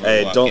 like, whenever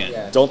we walk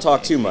in. Don't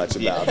talk too much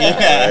about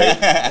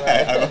that,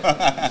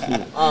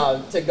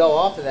 right? To go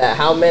off of that,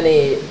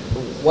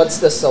 what's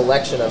the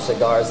selection of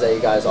cigars that you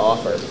guys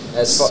offer,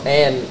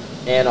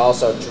 and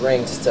also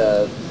drinks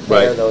to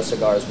pair those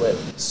cigars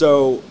with?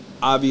 So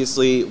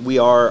obviously we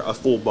are a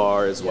full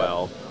bar as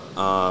well,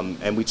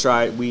 and we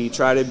try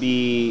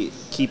to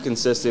keep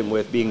consistent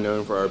with being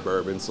known for our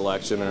bourbon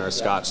selection and our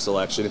Scotch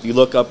selection. If you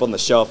look up on the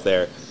shelf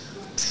there,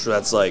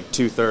 that's like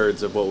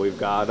 2/3 of what we've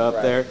got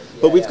up there.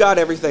 But we've got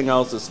everything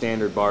else a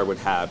standard bar would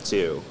have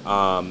too.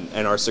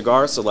 And our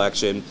cigar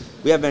selection,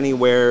 we have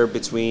anywhere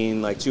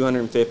between like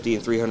 250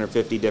 and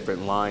 350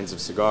 different lines of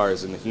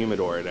cigars in the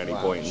humidor at any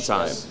point in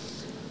time.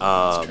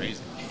 That's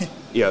crazy.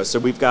 You know, so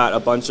we've got a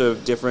bunch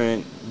of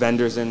different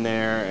vendors in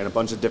there and a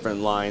bunch of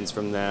different lines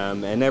from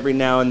them, and every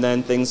now and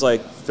then things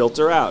like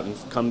filter out and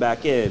come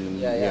back in. And,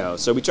 you know,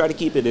 so we try to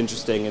keep it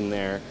interesting in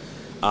there,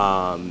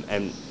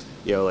 and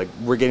you know, like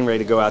we're getting ready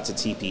to go out to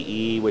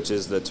TPE, which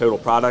is the Total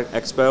Product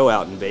Expo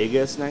out in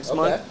Vegas next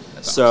month.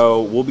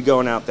 So we'll be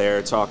going out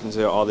there, talking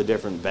to all the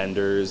different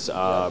vendors,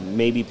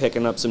 maybe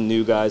picking up some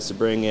new guys to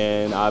bring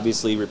in,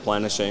 obviously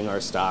replenishing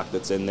our stock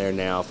that's in there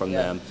now from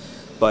them.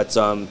 But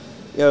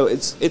you know,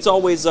 it's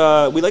always,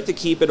 we like to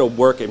keep it a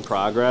work in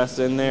progress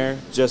in there,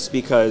 just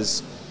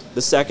because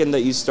the second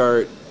that you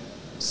start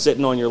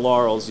sitting on your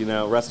laurels, you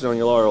know, resting on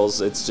your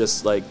laurels, it's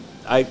just like,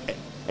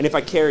 and if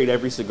I carried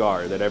every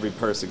cigar that every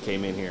person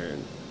came in here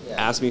and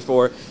asked me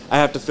for, I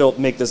have to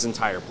make this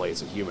entire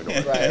place a humidor.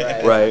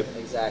 Right?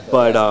 Exactly.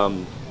 But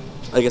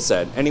like I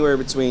said, anywhere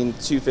between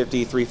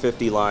 250,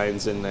 350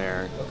 lines in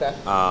there.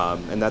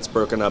 And that's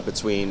broken up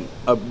between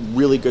a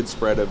really good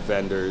spread of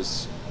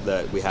vendors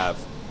that we have,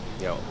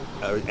 you know,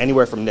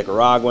 anywhere from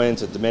Nicaraguan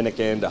to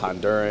Dominican to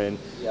Honduran,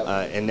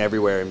 and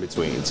everywhere in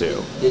between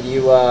too. Did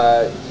you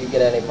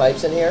get any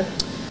pipes in here?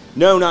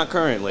 No, not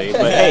currently,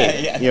 but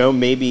hey, you know,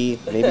 maybe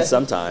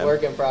sometime.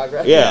 Work in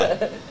progress. Yeah.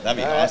 That'd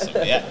be awesome.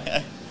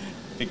 Yeah.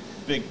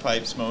 Big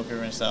pipe smoker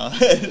and stuff.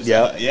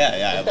 Yeah.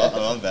 I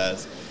love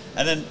that.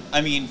 And then,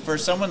 I mean, for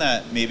someone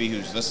that maybe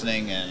who's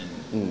listening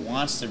and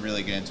wants to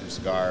really get into a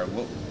cigar,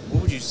 what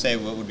would you say?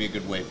 What would be a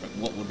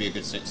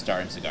good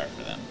starting cigar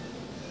for them?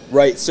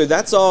 Right. So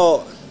that's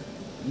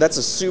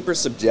a super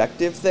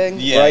subjective thing,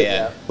 right?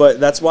 Yeah.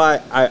 But that's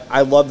why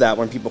I love that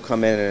when people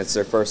come in and it's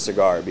their first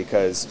cigar,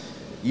 because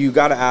you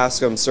got to ask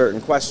them certain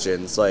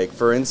questions. Like,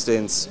 for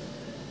instance,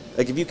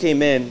 like if you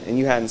came in and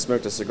you hadn't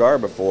smoked a cigar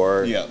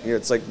before, you know,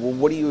 it's like, well,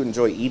 what do you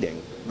enjoy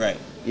eating? Right.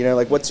 You know,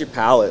 like, what's your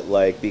palate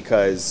like?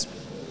 Because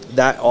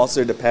that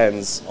also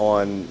depends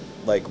on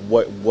like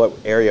what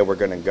area we're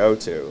going to go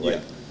to.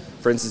 Like,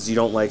 for instance, you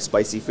don't like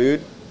spicy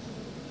food,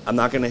 I'm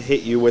not going to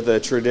hit you with a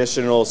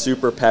traditional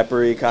super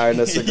peppery kind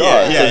of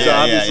cigar, because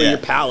obviously your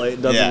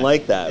palate doesn't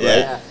like that, right?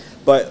 Yeah.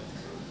 But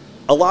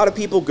a lot of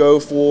people go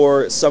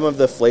for some of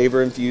the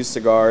flavor-infused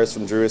cigars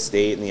from Drew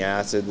Estate and the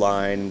Acid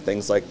line and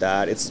things like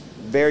that. It's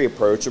very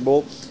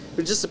approachable,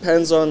 but it just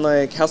depends on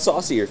like how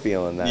saucy you're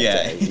feeling that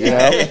day, you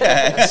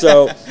know?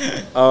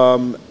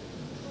 So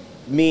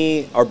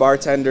me, our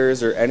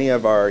bartenders, or any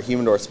of our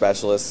humidor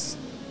specialists,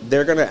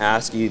 they're going to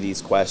ask you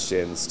these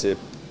questions to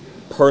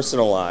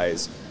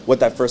personalize what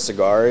that first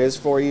cigar is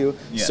for you,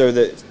 so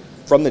that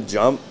from the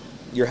jump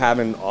you're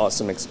having an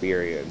awesome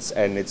experience,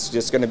 and it's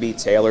just going to be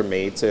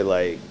tailor-made to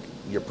like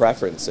your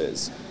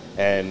preferences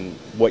and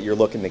what you're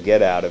looking to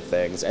get out of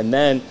things. And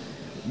then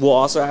we'll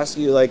also ask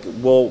you like,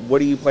 well,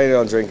 what are you planning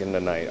on drinking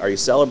tonight? Are you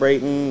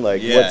celebrating?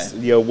 Like,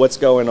 what's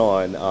going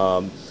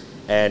on?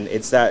 And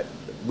it's that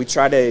we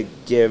try to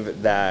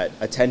give that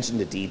attention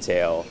to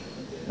detail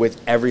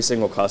with every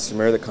single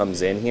customer that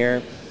comes in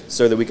here,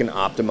 so that we can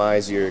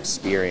optimize your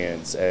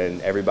experience and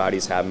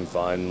everybody's having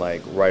fun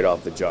like right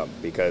off the jump.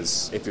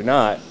 Because if you're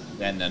not,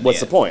 then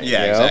what's the point?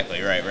 Yeah, you know?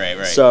 exactly.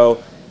 Right.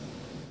 So,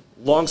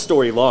 long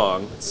story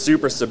long,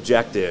 super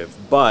subjective,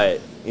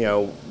 but you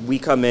know, we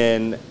come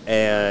in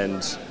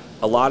and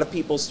a lot of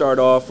people start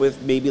off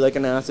with maybe like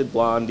an acid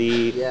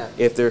blondie,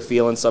 if they're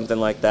feeling something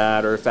like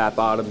that, or a fat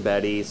bottom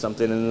Betty,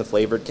 something in the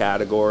flavored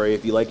category.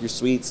 If you like your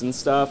sweets and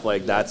stuff,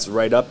 like that's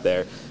right up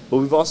there. But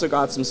we've also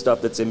got some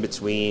stuff that's in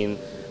between.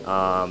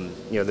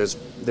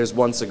 There's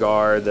one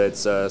cigar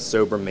that's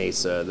Sober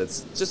Mesa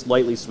that's just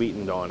lightly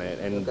sweetened on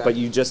it, but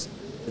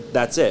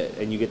that's it,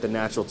 and you get the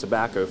natural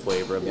tobacco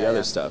flavor of the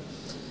other stuff.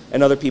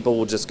 And other people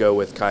will just go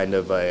with kind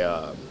of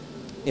a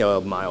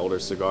milder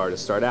cigar to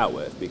start out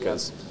with,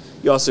 because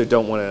you also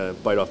don't want to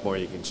bite off more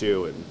than you can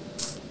chew and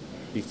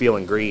be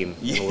feeling green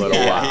in a little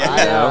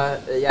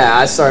while.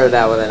 I started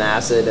out with an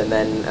acid and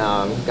then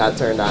got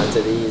turned on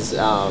to these.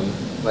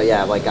 But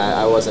yeah, like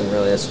I wasn't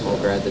really a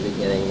smoker at the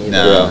beginning either.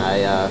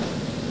 No.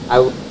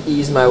 I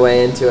eased my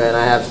way into it, and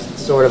I have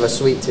sort of a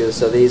sweet tooth,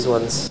 so these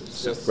ones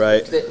just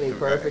fit me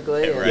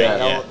perfectly, and I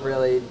don't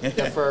really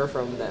differ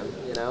from them,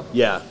 you know?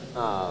 Yeah.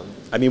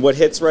 I mean, what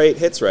hits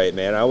right,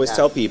 man. I always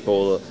tell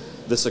people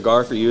the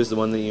cigar for you is the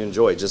one that you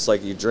enjoy, just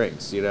like your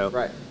drinks, you know?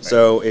 Right.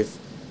 So if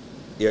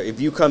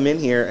you come in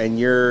here and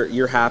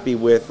you're happy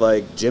with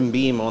like Jim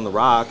Beam on the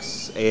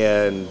rocks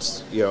and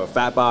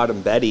Fat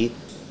Bottom Betty,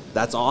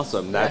 that's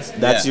awesome.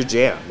 That's your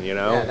jam, you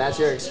know? Yeah, that's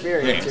your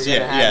experience. You're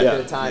going to have a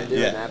good time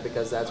doing that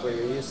because that's what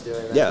you're used to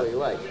and that's what you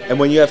like. And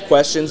when you have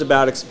questions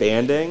about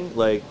expanding,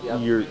 like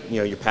your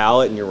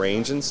palate and your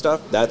range and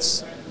stuff,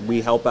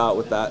 we help out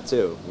with that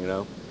too, you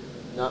know?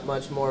 Not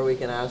much more we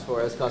can ask for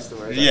as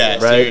customers. Yeah,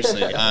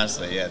 seriously,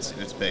 honestly,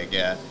 it's big,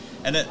 yeah.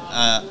 And then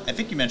I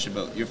think you mentioned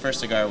about your first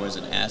cigar was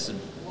an Acid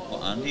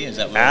Blondie. Is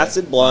that what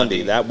Acid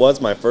Blondie? That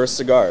was my first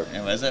cigar.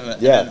 And was it?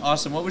 Yeah. And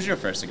Austin, what was your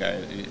first cigar?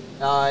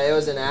 It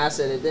was an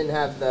acid. It didn't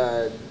have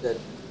the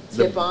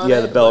tip on it.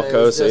 Yeah, the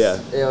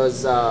Belcosa. It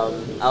was.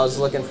 I was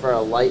looking for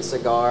a light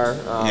cigar.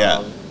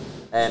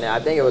 And I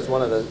think it was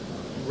one of the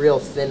real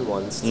thin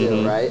ones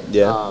too, right?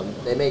 Yeah.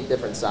 They make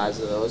different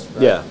sizes of those.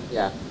 Right? Yeah.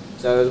 Yeah.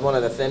 So it was one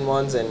of the thin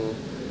ones, and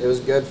it was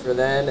good for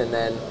then. And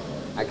then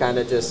I kind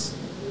of just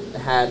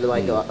had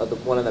like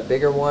one of the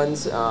bigger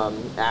ones,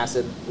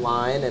 acid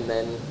line, and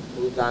then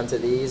moved on to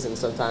these, and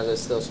sometimes I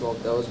still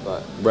smoke those,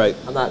 but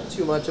I'm not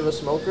too much of a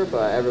smoker,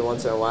 but every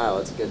once in a while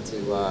it's good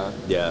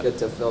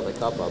to fill the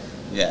cup up.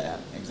 Yeah,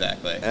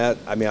 exactly.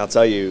 I mean, I'll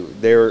tell you,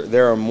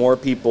 there are more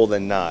people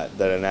than not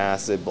that an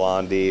Acid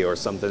Blondie or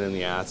something in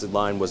the acid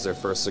line was their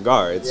first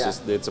cigar. It's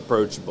just, it's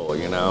approachable,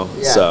 you know?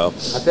 Yeah. So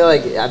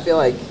I feel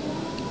like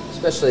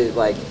especially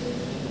like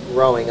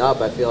growing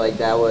up, I feel like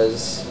that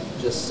was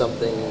just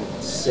something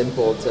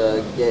simple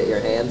to get your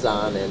hands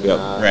on and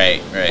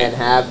and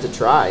have to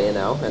try, you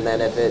know. And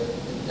then if it,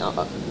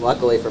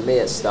 luckily for me,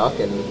 it stuck,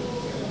 and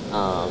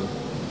I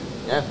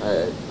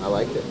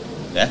liked it.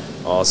 Yeah,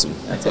 awesome.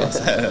 That's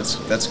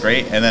awesome. That's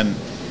great. And then,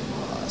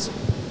 awesome.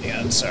 Yeah,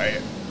 I'm sorry,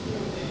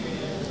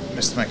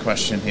 missed my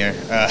question here.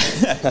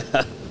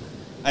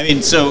 I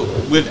mean, so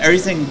with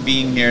everything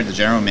being here, the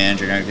general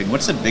manager and everything,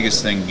 what's the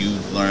biggest thing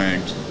you've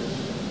learned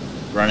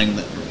running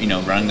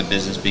the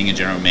business, being a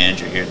general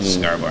manager here at the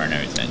cigar bar and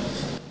everything?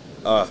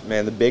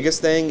 Man, the biggest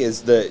thing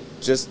is that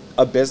just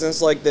a business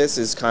like this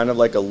is kind of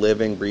like a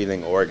living,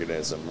 breathing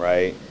organism,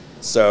 right?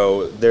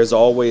 So there's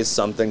always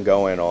something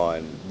going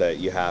on that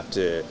you have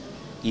to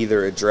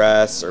either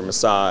address or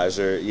massage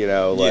or,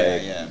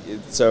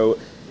 so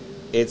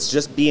it's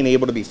just being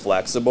able to be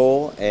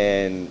flexible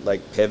and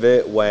like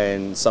pivot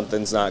when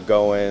something's not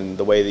going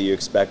the way that you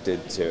expect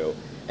it to,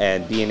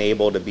 and being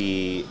able to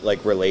be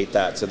like relate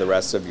that to the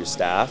rest of your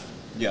staff.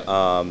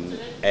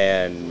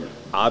 And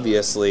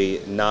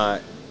obviously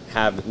not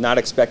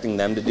expecting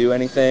them to do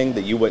anything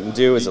that you wouldn't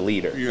do as a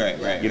leader.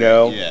 Right. You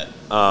know? Yeah.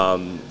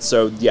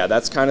 So yeah,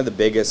 that's kind of the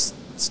biggest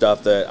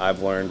stuff that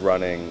I've learned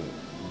running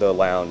the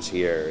lounge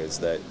here, is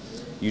that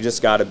you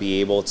just got to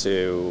be able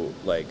to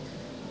like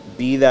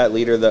be that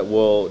leader that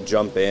will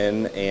jump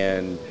in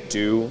and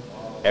do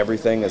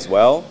everything as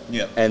well,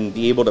 and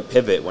be able to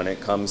pivot when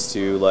it comes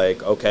to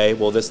like, okay,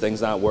 well, this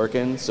thing's not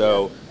working,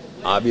 so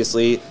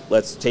obviously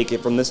let's take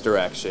it from this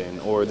direction,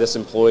 or this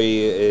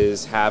employee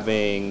is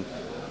having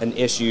an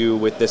issue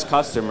with this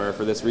customer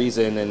for this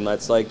reason, and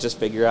let's like just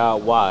figure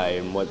out why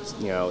and what's,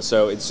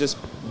 so it's just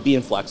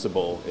being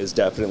flexible is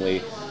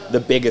definitely the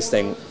biggest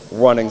thing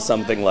running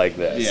something like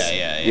this.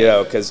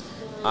 Yeah. Because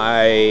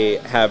I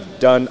have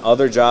done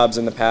other jobs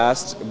in the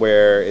past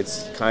where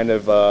it's kind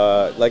of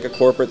like a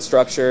corporate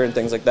structure and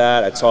things like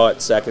that. I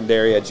taught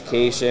secondary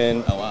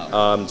education,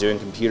 doing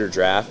computer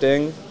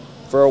drafting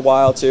for a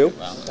while too.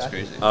 Wow, that's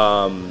crazy.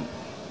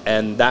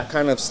 And that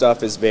kind of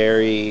stuff is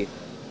very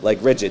like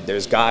rigid.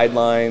 There's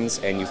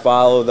guidelines and you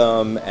follow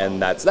them,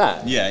 and that's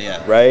that.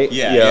 Yeah. Right?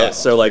 Yeah.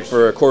 So like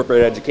for a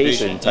corporate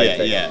education type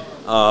thing. Yeah.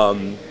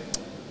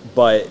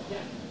 But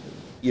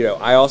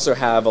I also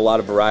have a lot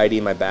of variety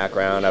in my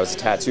background. I was a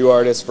tattoo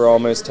artist for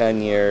almost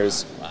 10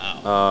 years.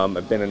 Wow.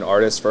 I've been an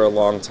artist for a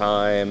long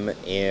time,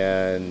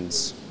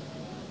 and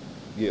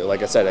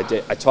like I said,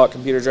 I taught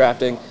computer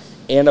drafting,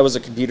 and I was a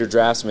computer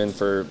draftsman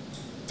for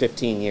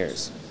 15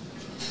 years.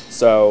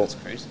 So that's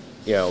crazy.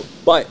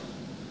 But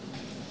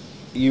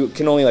you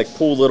can only like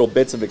pull little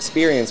bits of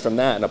experience from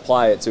that and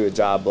apply it to a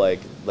job like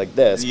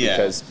this,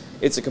 because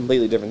it's a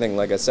completely different thing.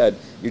 Like I said,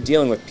 you're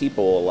dealing with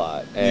people a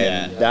lot,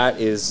 and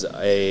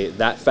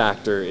that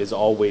factor is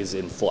always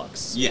in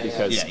flux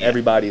because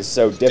everybody is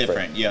so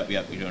different. Yep.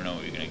 You don't know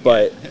what you're gonna get.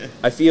 But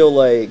I feel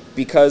like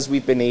because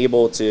we've been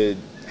able to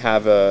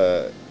have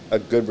a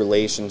good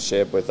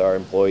relationship with our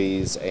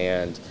employees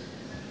and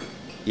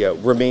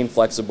remain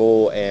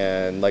flexible,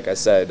 and like I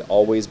said,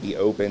 always be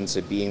open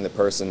to being the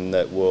person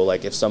that will,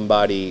 like,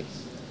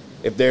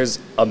 if there's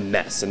a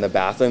mess in the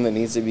bathroom that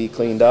needs to be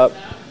cleaned up,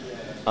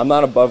 I'm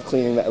not above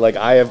cleaning that. Like,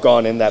 I have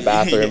gone in that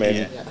bathroom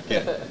and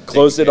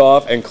closed it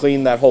off and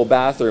cleaned that whole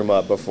bathroom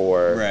up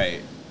before. Right.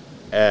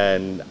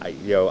 And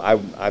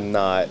I'm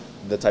not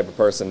the type of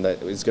person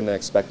that is going to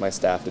expect my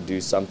staff to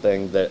do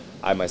something that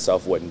I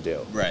myself wouldn't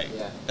do. Right.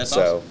 Yeah. That's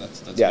so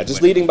awesome. That's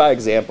just leading by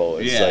example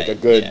is like a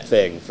good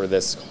thing for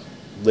this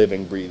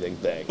living, breathing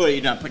thing. But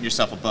you're not putting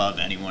yourself above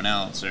anyone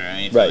else or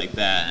anything like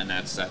that, and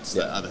that's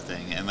the other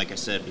thing. And like I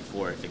said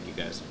before, I think you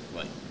guys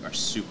are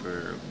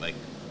super, like,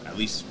 at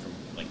least from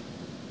like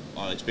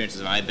all the experiences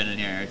that I've been in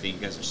here, I think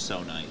you guys are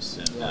so nice,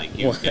 and like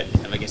you,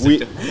 like I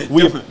said,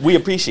 we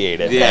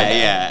appreciate it.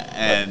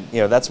 And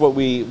that's what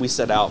we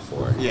set out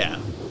for. Yeah,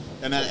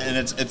 and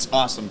it's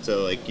awesome to,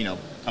 like,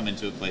 come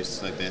into a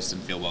place like this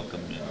and feel welcome.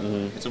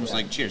 And it's almost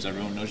like Cheers.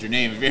 Everyone knows your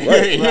name. If you're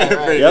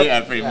Right. Yeah,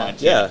 pretty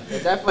much. Yeah.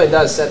 It definitely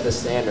does set the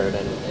standard,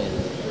 and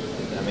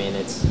I mean,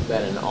 it's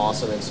been an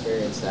awesome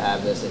experience to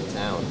have this in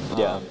town.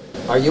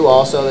 Are you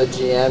also the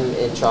GM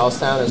in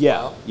Charlestown as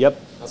well? Yep.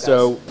 Okay.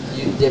 So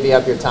you divvy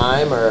up your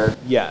time, or?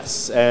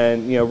 Yes,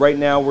 and right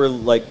now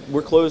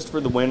we're closed for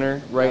the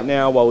winter right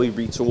now while we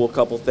retool a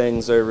couple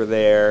things over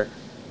there.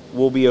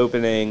 We'll be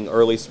opening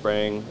early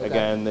spring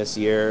again this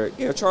year.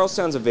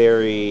 Charlestown's a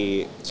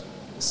very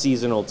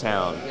seasonal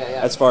town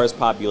as far as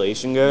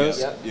population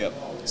goes. Yep.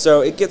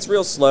 So it gets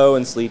real slow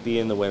and sleepy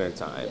in the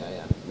wintertime,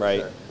 right?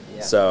 Sure.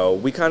 Yeah. So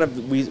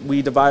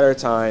we divide our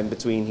time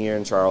between here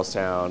and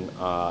Charlestown,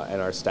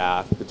 and our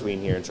staff between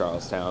here and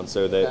Charlestown,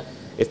 so that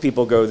if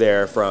people go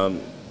there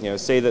from,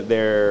 say that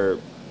they're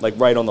like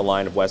right on the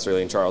line of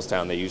Westerly and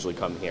Charlestown, they usually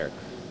come here.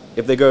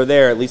 If they go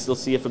there, at least they'll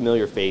see a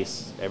familiar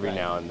face every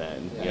now and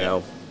then,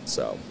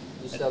 So.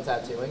 You still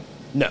tattooing?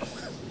 No.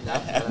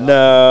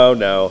 No.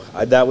 No.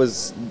 That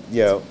was,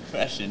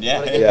 Question,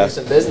 Want to give you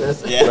some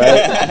business?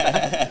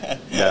 Right?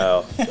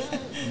 No.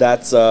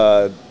 That's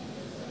a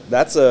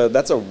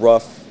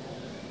rough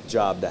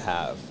job to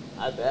have.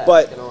 I bet.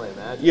 But I can only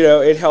imagine.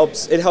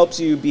 it helps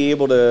you be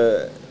able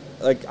to,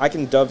 like, I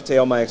can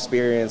dovetail my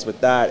experience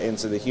with that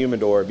into the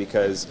humidor,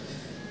 because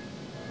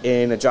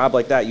in a job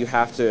like that, you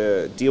have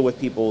to deal with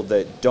people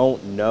that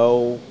don't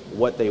know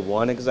what they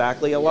want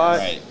exactly a lot,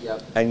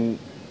 and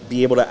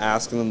be able to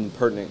ask them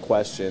pertinent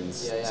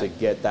questions to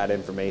get that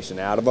information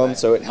out of them.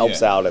 So it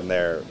helps out in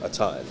there a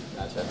ton.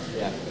 Gotcha.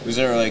 Yeah. Was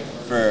there, like,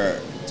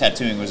 for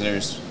tattooing, was there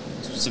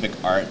specific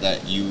art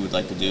that you would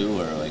like to do,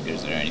 or like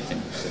is there anything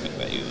specific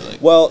that you would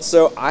like? Well,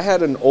 so I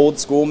had an old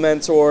school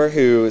mentor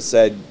who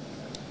said,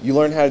 you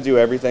learn how to do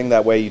everything,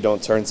 that way you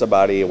don't turn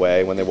somebody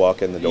away when they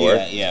walk in the door.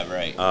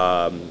 Right.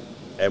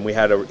 And he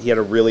had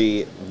a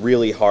really,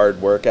 really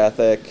hard work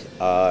ethic,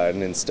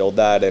 and instilled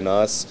that in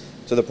us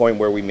to the point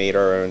where we made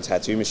our own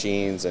tattoo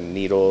machines and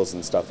needles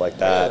and stuff like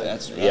that.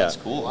 That's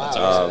cool. Wow,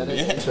 That's that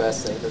is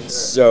interesting for sure.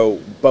 So,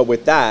 but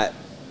with that,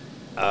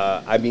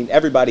 I mean,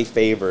 everybody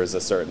favors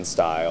a certain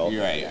style.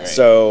 Right.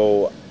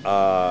 So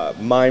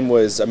mine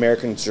was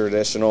American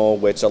traditional,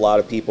 which a lot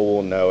of people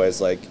will know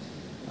as like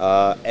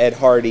Ed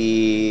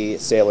Hardy,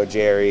 Sailor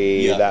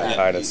Jerry, that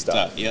kind of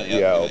stuff.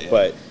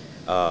 But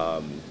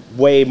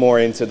way more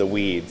into the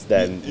weeds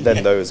than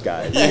those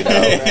guys.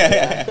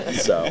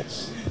 So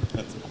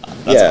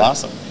that's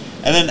awesome.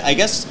 And then I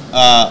guess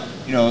a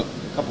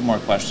couple more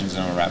questions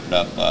and we'll wrap it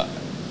up. But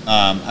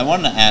I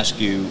wanted to ask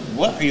you,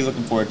 what are you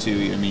looking forward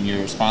to? I mean,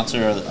 you're a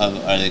sponsor of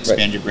the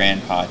Expand Your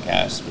Brand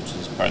podcast, which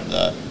is part of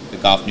the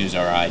Golf News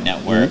RI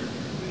network.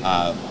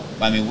 I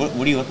mean, what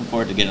are you looking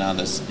forward to getting out of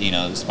this,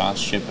 the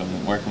sponsorship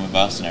and working with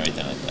us and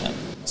everything like that?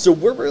 So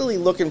we're really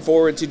looking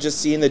forward to just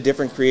seeing the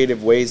different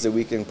creative ways that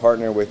we can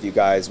partner with you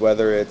guys,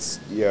 whether it's,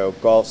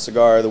 Golf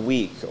Cigar of the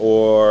Week,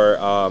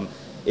 or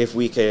if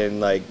we can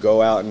like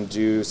go out and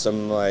do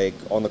some like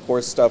on the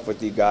course stuff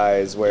with you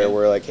guys where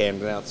we're like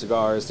handing out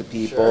cigars to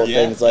people,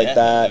 things like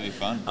that. That'd be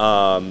fun.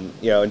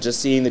 And just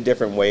seeing the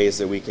different ways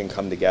that we can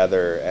come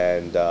together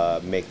and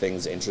make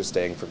things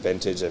interesting for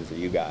Vintage and for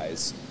you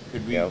guys.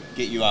 Could we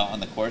get you out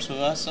on the course with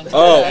us sometime?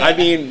 Oh, I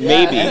mean,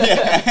 maybe.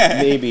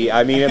 Maybe.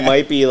 I mean, it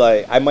might be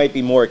like, I might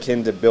be more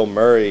akin to Bill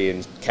Murray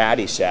and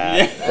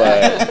Caddyshack,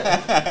 but...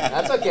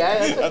 That's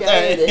okay.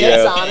 It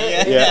hits on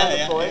it. Yeah. On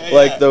the point.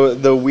 Like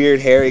the weird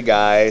hairy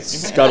guy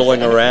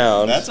scuttling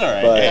around. That's all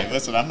right. But, hey,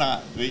 listen, I'm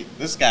not...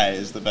 This guy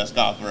is the best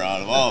golfer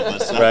out of all of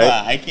us. So,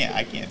 right? I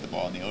can't hit the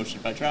ball in the ocean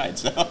if I tried.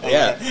 So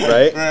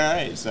right?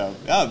 Right. So,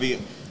 I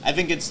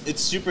think it's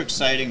super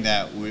exciting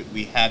that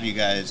we have you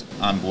guys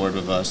on board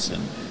with us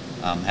and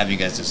having you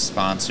guys as a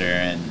sponsor,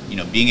 and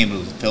being able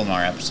to film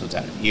our episodes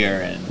out of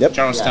here and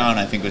Charlestown.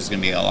 I think was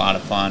going to be a lot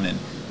of fun, and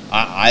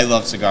I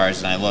love cigars,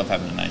 and I love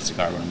having a nice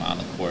cigar when I'm on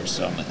the course.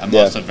 So I'm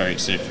Yeah. also very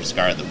excited for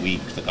Cigar of the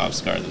Week, the golf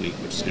cigar of the week,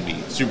 which is going to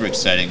be super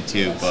exciting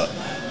too. But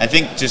I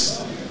think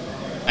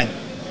I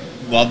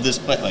love this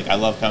place. Like, I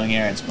love coming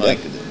here. It's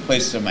like the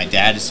place that my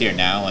dad is here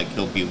now. Like,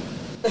 he'll be.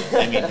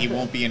 I mean, he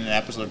won't be in an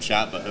episode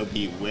shot, but he'll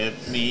be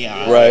with me.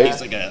 Right.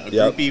 He's like a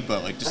groupie,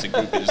 but like just a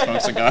groupie that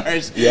smokes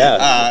cigars.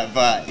 Yeah.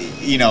 But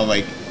you know,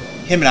 like,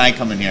 him and I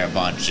come in here a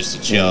bunch just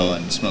to chill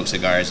and smoke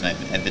cigars,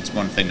 and it's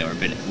one thing that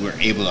we're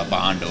able to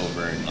bond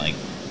over and like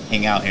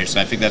hang out here. So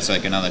I think that's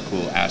like another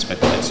cool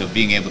aspect of it. So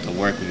being able to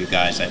work with you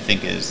guys, I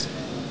think, is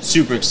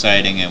super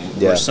exciting, and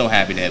we're so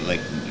happy to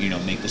like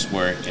make this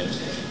work. And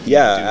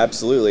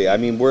absolutely. I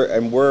mean,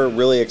 we're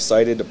really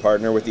excited to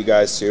partner with you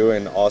guys too,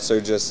 and also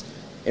just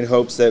in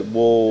hopes that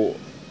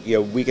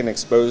we can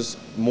expose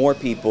more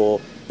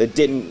people that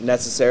didn't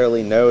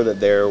necessarily know that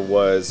there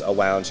was a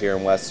lounge here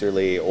in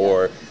Westerly,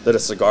 or that a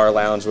cigar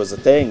lounge was a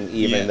thing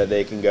even that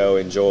they can go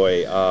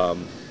enjoy.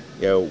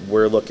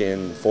 We're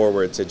looking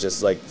forward to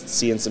just like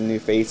seeing some new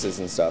faces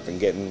and stuff, and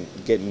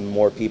getting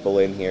more people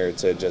in here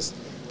to just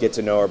get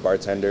to know our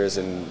bartenders,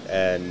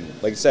 and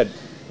like I said,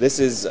 this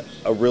is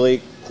a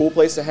really cool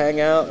place to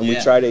hang out, and we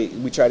try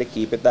to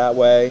keep it that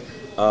way.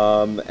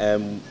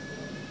 And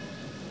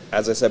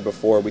as I said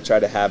before, we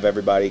try to have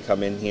everybody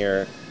come in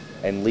here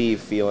and leave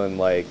feeling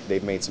like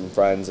they've made some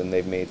friends, and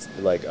they've made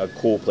like a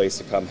cool place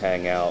to come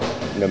hang out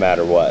no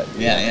matter what.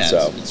 Yeah.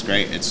 So it's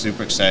great. It's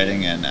super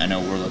exciting, and I know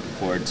we're looking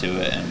forward to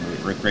it,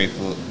 and we're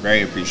grateful,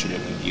 very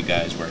appreciative of you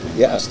guys working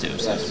with us too.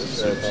 So Yes, for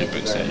sure. Thank super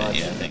you excited. very much.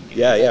 Yeah, thank you.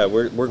 Yeah,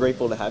 we're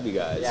grateful to have you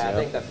guys. Yeah, I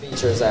think the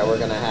features that we're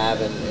gonna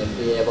have and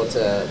be able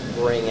to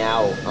bring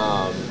out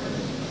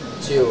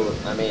too.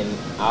 I mean,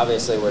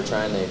 obviously we're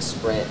trying to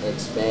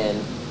expand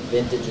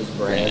Vintage's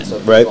brand so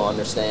people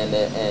understand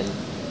it, and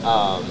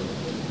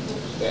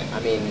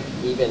I mean,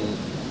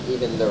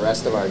 even the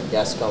rest of our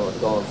guests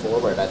going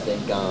forward, I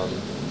think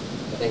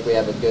we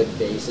have a good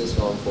basis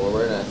going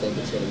forward, and I think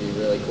it's going to be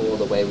really cool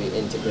the way we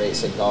integrate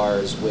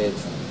cigars with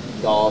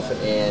golf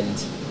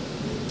and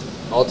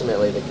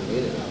ultimately the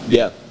community.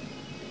 Yeah.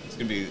 It's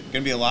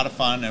gonna be a lot of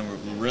fun, and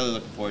we're really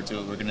looking forward to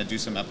it. We're gonna do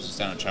some episodes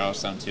down in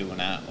Charlestown too when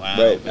that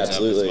opens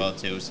up as well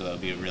too. So that'll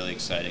be really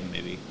exciting.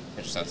 Maybe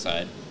catch us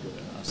outside.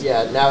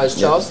 Yeah. Now, is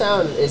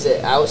Charlestown? Is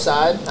it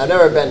outside? I've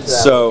never been to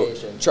that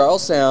location.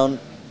 Charlestown,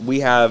 we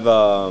have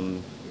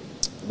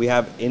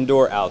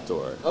indoor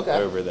outdoor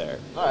over there.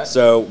 All right.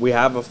 So we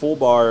have a full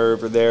bar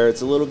over there.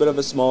 It's a little bit of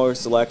a smaller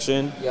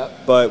selection. Yep.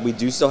 But we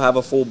do still have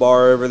a full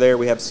bar over there.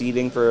 We have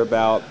seating for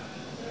about,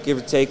 give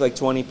or take, like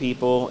 20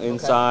 people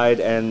inside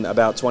and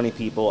about 20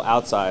 people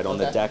outside on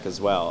the deck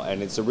as well.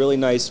 And it's a really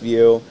nice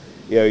view.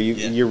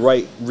 You're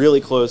right,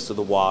 really close to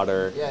the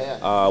water.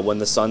 When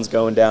the sun's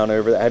going down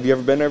over there. Have you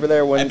ever been over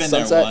there when I've been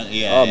sunset?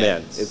 there Oh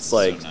man, it's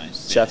like so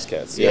nice. chef's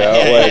kiss.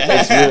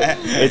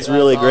 It's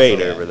really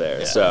great over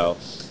there. So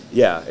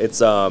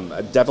it's I'm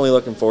definitely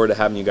looking forward to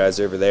having you guys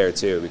over there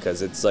too,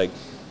 because it's like,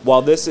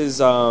 while this is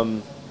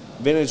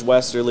Vintage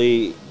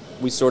Westerly,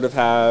 we sort of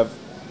have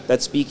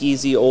that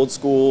speakeasy, old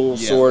school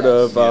sort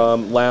of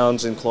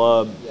lounge and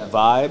club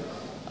vibe.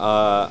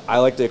 I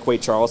like to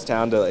equate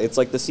Charlestown to, it's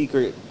like the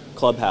secret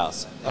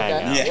clubhouse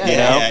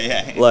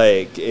hangout.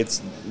 Like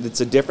it's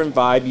a different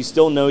vibe. You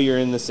still know you're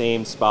in the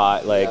same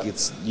spot. Like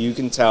you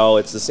can tell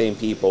it's the same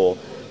people,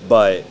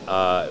 but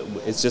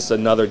it's just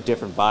another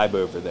different vibe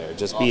over there.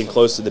 Just being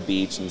close to the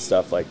beach and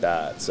stuff like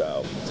that.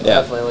 So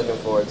definitely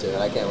looking forward to it.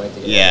 I can't wait to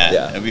get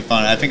there. It'd be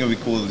fun. I think it'd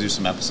be cool to do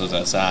some episodes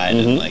outside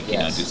and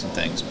do some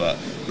things. But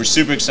we're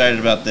super excited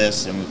about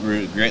this, and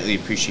we greatly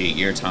appreciate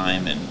your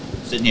time and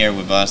sitting here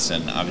with us,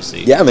 and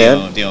obviously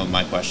dealing with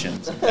my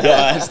questions.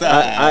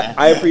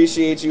 I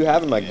appreciate you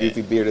having my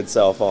goofy bearded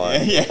self on.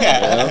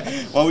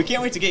 Well, we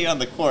can't wait to get you on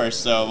the course,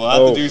 so we'll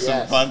have to do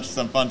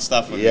some fun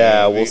stuff with you.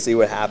 We'll see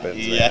what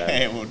happens.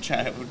 We'll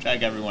try to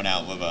drag everyone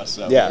out with us.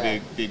 So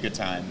it'll be a good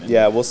time.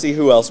 And we'll see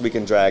who else we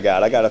can drag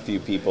out. I got a few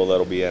people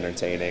that'll be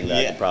entertaining that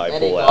I could probably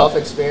Any pull out. golf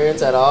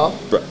experience at all?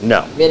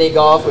 No. Mini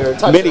golf. We were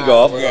touching mini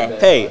golf. on it a little bit.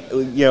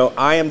 Hey,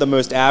 I am the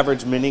most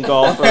average mini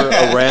golfer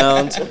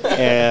around,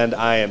 and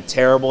I am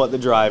terrible at the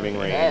driving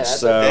range.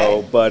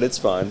 But it's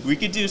fun. we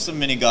could do some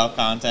mini golf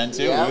content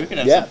too. We could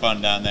have some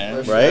fun down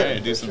there,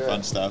 do some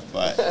fun stuff.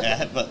 But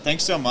but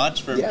thanks so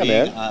much for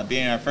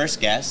being our first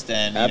guest,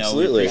 and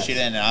we appreciate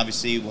it. And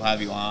obviously we'll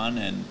have you on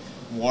and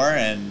more,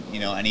 and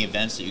any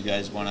events that you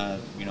guys want to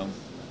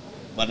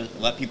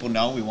let people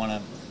know. We want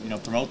to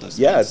promote this.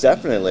 Yeah,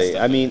 definitely.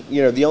 I mean,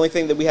 the only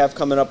thing that we have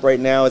coming up right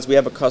now is we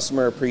have a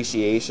customer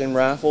appreciation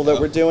raffle that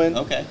we're doing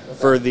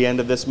for the end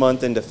of this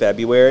month into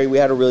February. We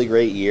had a really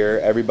great year.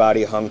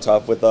 Everybody hung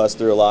tough with us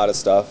through a lot of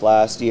stuff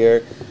last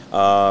year.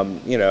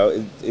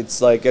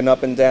 It's like an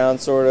up and down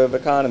sort of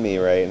economy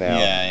right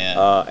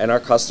now. And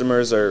our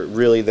customers are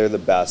really, they're the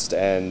best,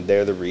 and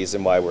they're the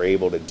reason why we're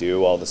able to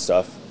do all the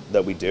stuff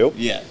that we do.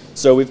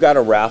 So we've got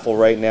a raffle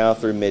right now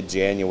through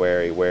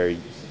mid-January where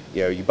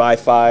you buy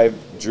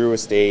 5 Drew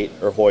Estate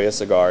or Hoya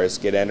cigars,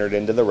 get entered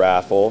into the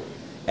raffle,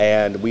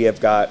 and we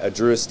have got a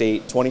Drew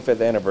Estate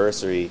 25th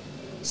anniversary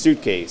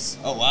suitcase.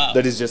 Oh, wow.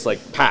 That is just like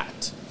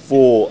packed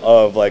full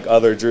of like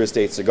other Drew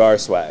Estate cigar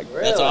swag.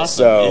 That's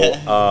awesome.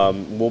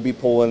 So we'll be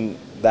pulling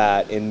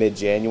that in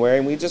mid-January,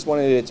 and we just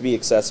wanted it to be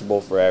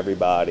accessible for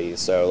everybody.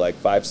 So like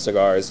 5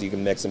 cigars, you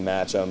can mix and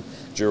match them.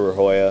 Drew or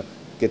Hoya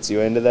gets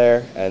you into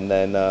there, and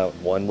then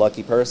one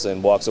lucky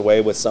person walks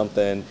away with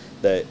something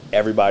that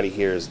everybody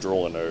here is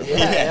drooling over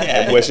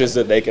and wishes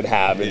that they could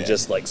have and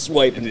just like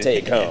swipe and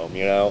take home,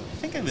 you know? I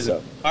think I was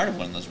a part of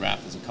one of those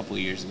raffles a couple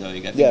of years ago. I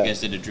think you guys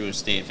did a Drew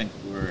Estate. I think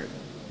it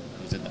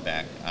was in the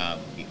back,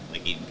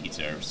 like eating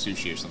pizza or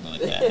sushi or something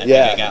like that. I think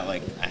I got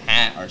like a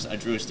hat or a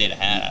Drew Estate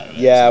hat out of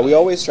it. Yeah, we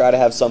always try to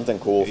have something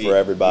cool for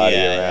everybody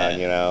around,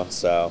 you know?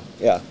 So,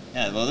 yeah.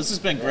 Yeah, well, this has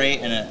been great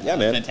and a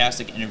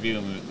fantastic interview,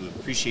 and we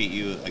appreciate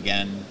you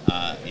again,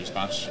 your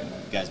sponsorship,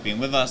 you guys being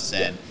with us,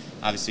 and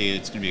obviously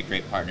it's going to be a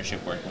great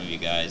partnership working with you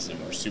guys, and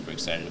we're super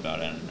excited about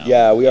it. And,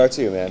 yeah, we are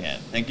too, man. Yeah,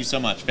 thank you so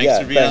much. Thanks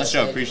for being on the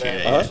show.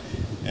 Appreciate it. Yeah.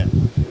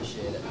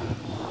 Appreciate it.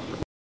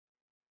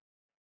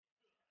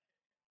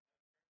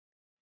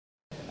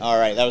 All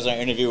right, that was our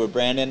interview with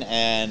Brandon,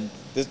 and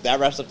that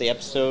wraps up the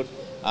episode.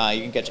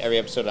 You can catch every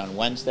episode on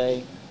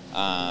Wednesday.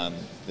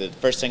 The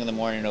first thing in the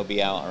morning it'll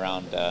be out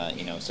around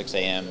 6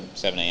 a.m.,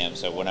 7 a.m.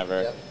 So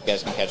whenever you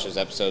guys can catch those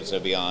episodes, they'll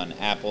be on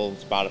Apple,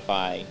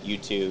 Spotify,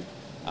 YouTube,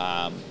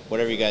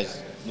 whatever you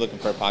guys looking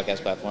for a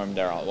podcast platform.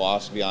 Will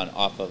also be on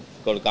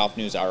go to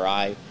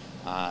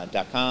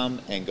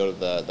golfnewsri.com and go to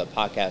the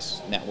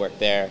podcast network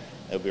there.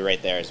 It'll be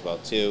right there as well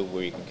too,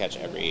 where you can catch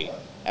every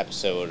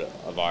episode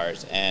of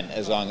ours. And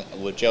as long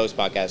with Joe's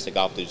podcast, the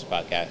Golf News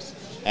podcast.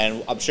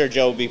 And I'm sure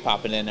Joe will be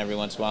popping in every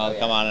once in a while to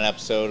come on an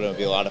episode. It'll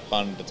be a lot of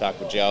fun to talk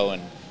with Joe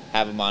and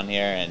have him on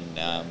here. And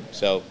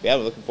we're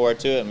looking forward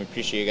to it, and we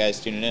appreciate you guys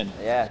tuning in.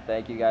 Yeah,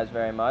 thank you guys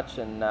very much,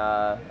 and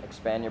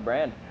expand your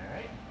brand. All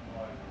right.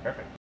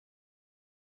 Perfect.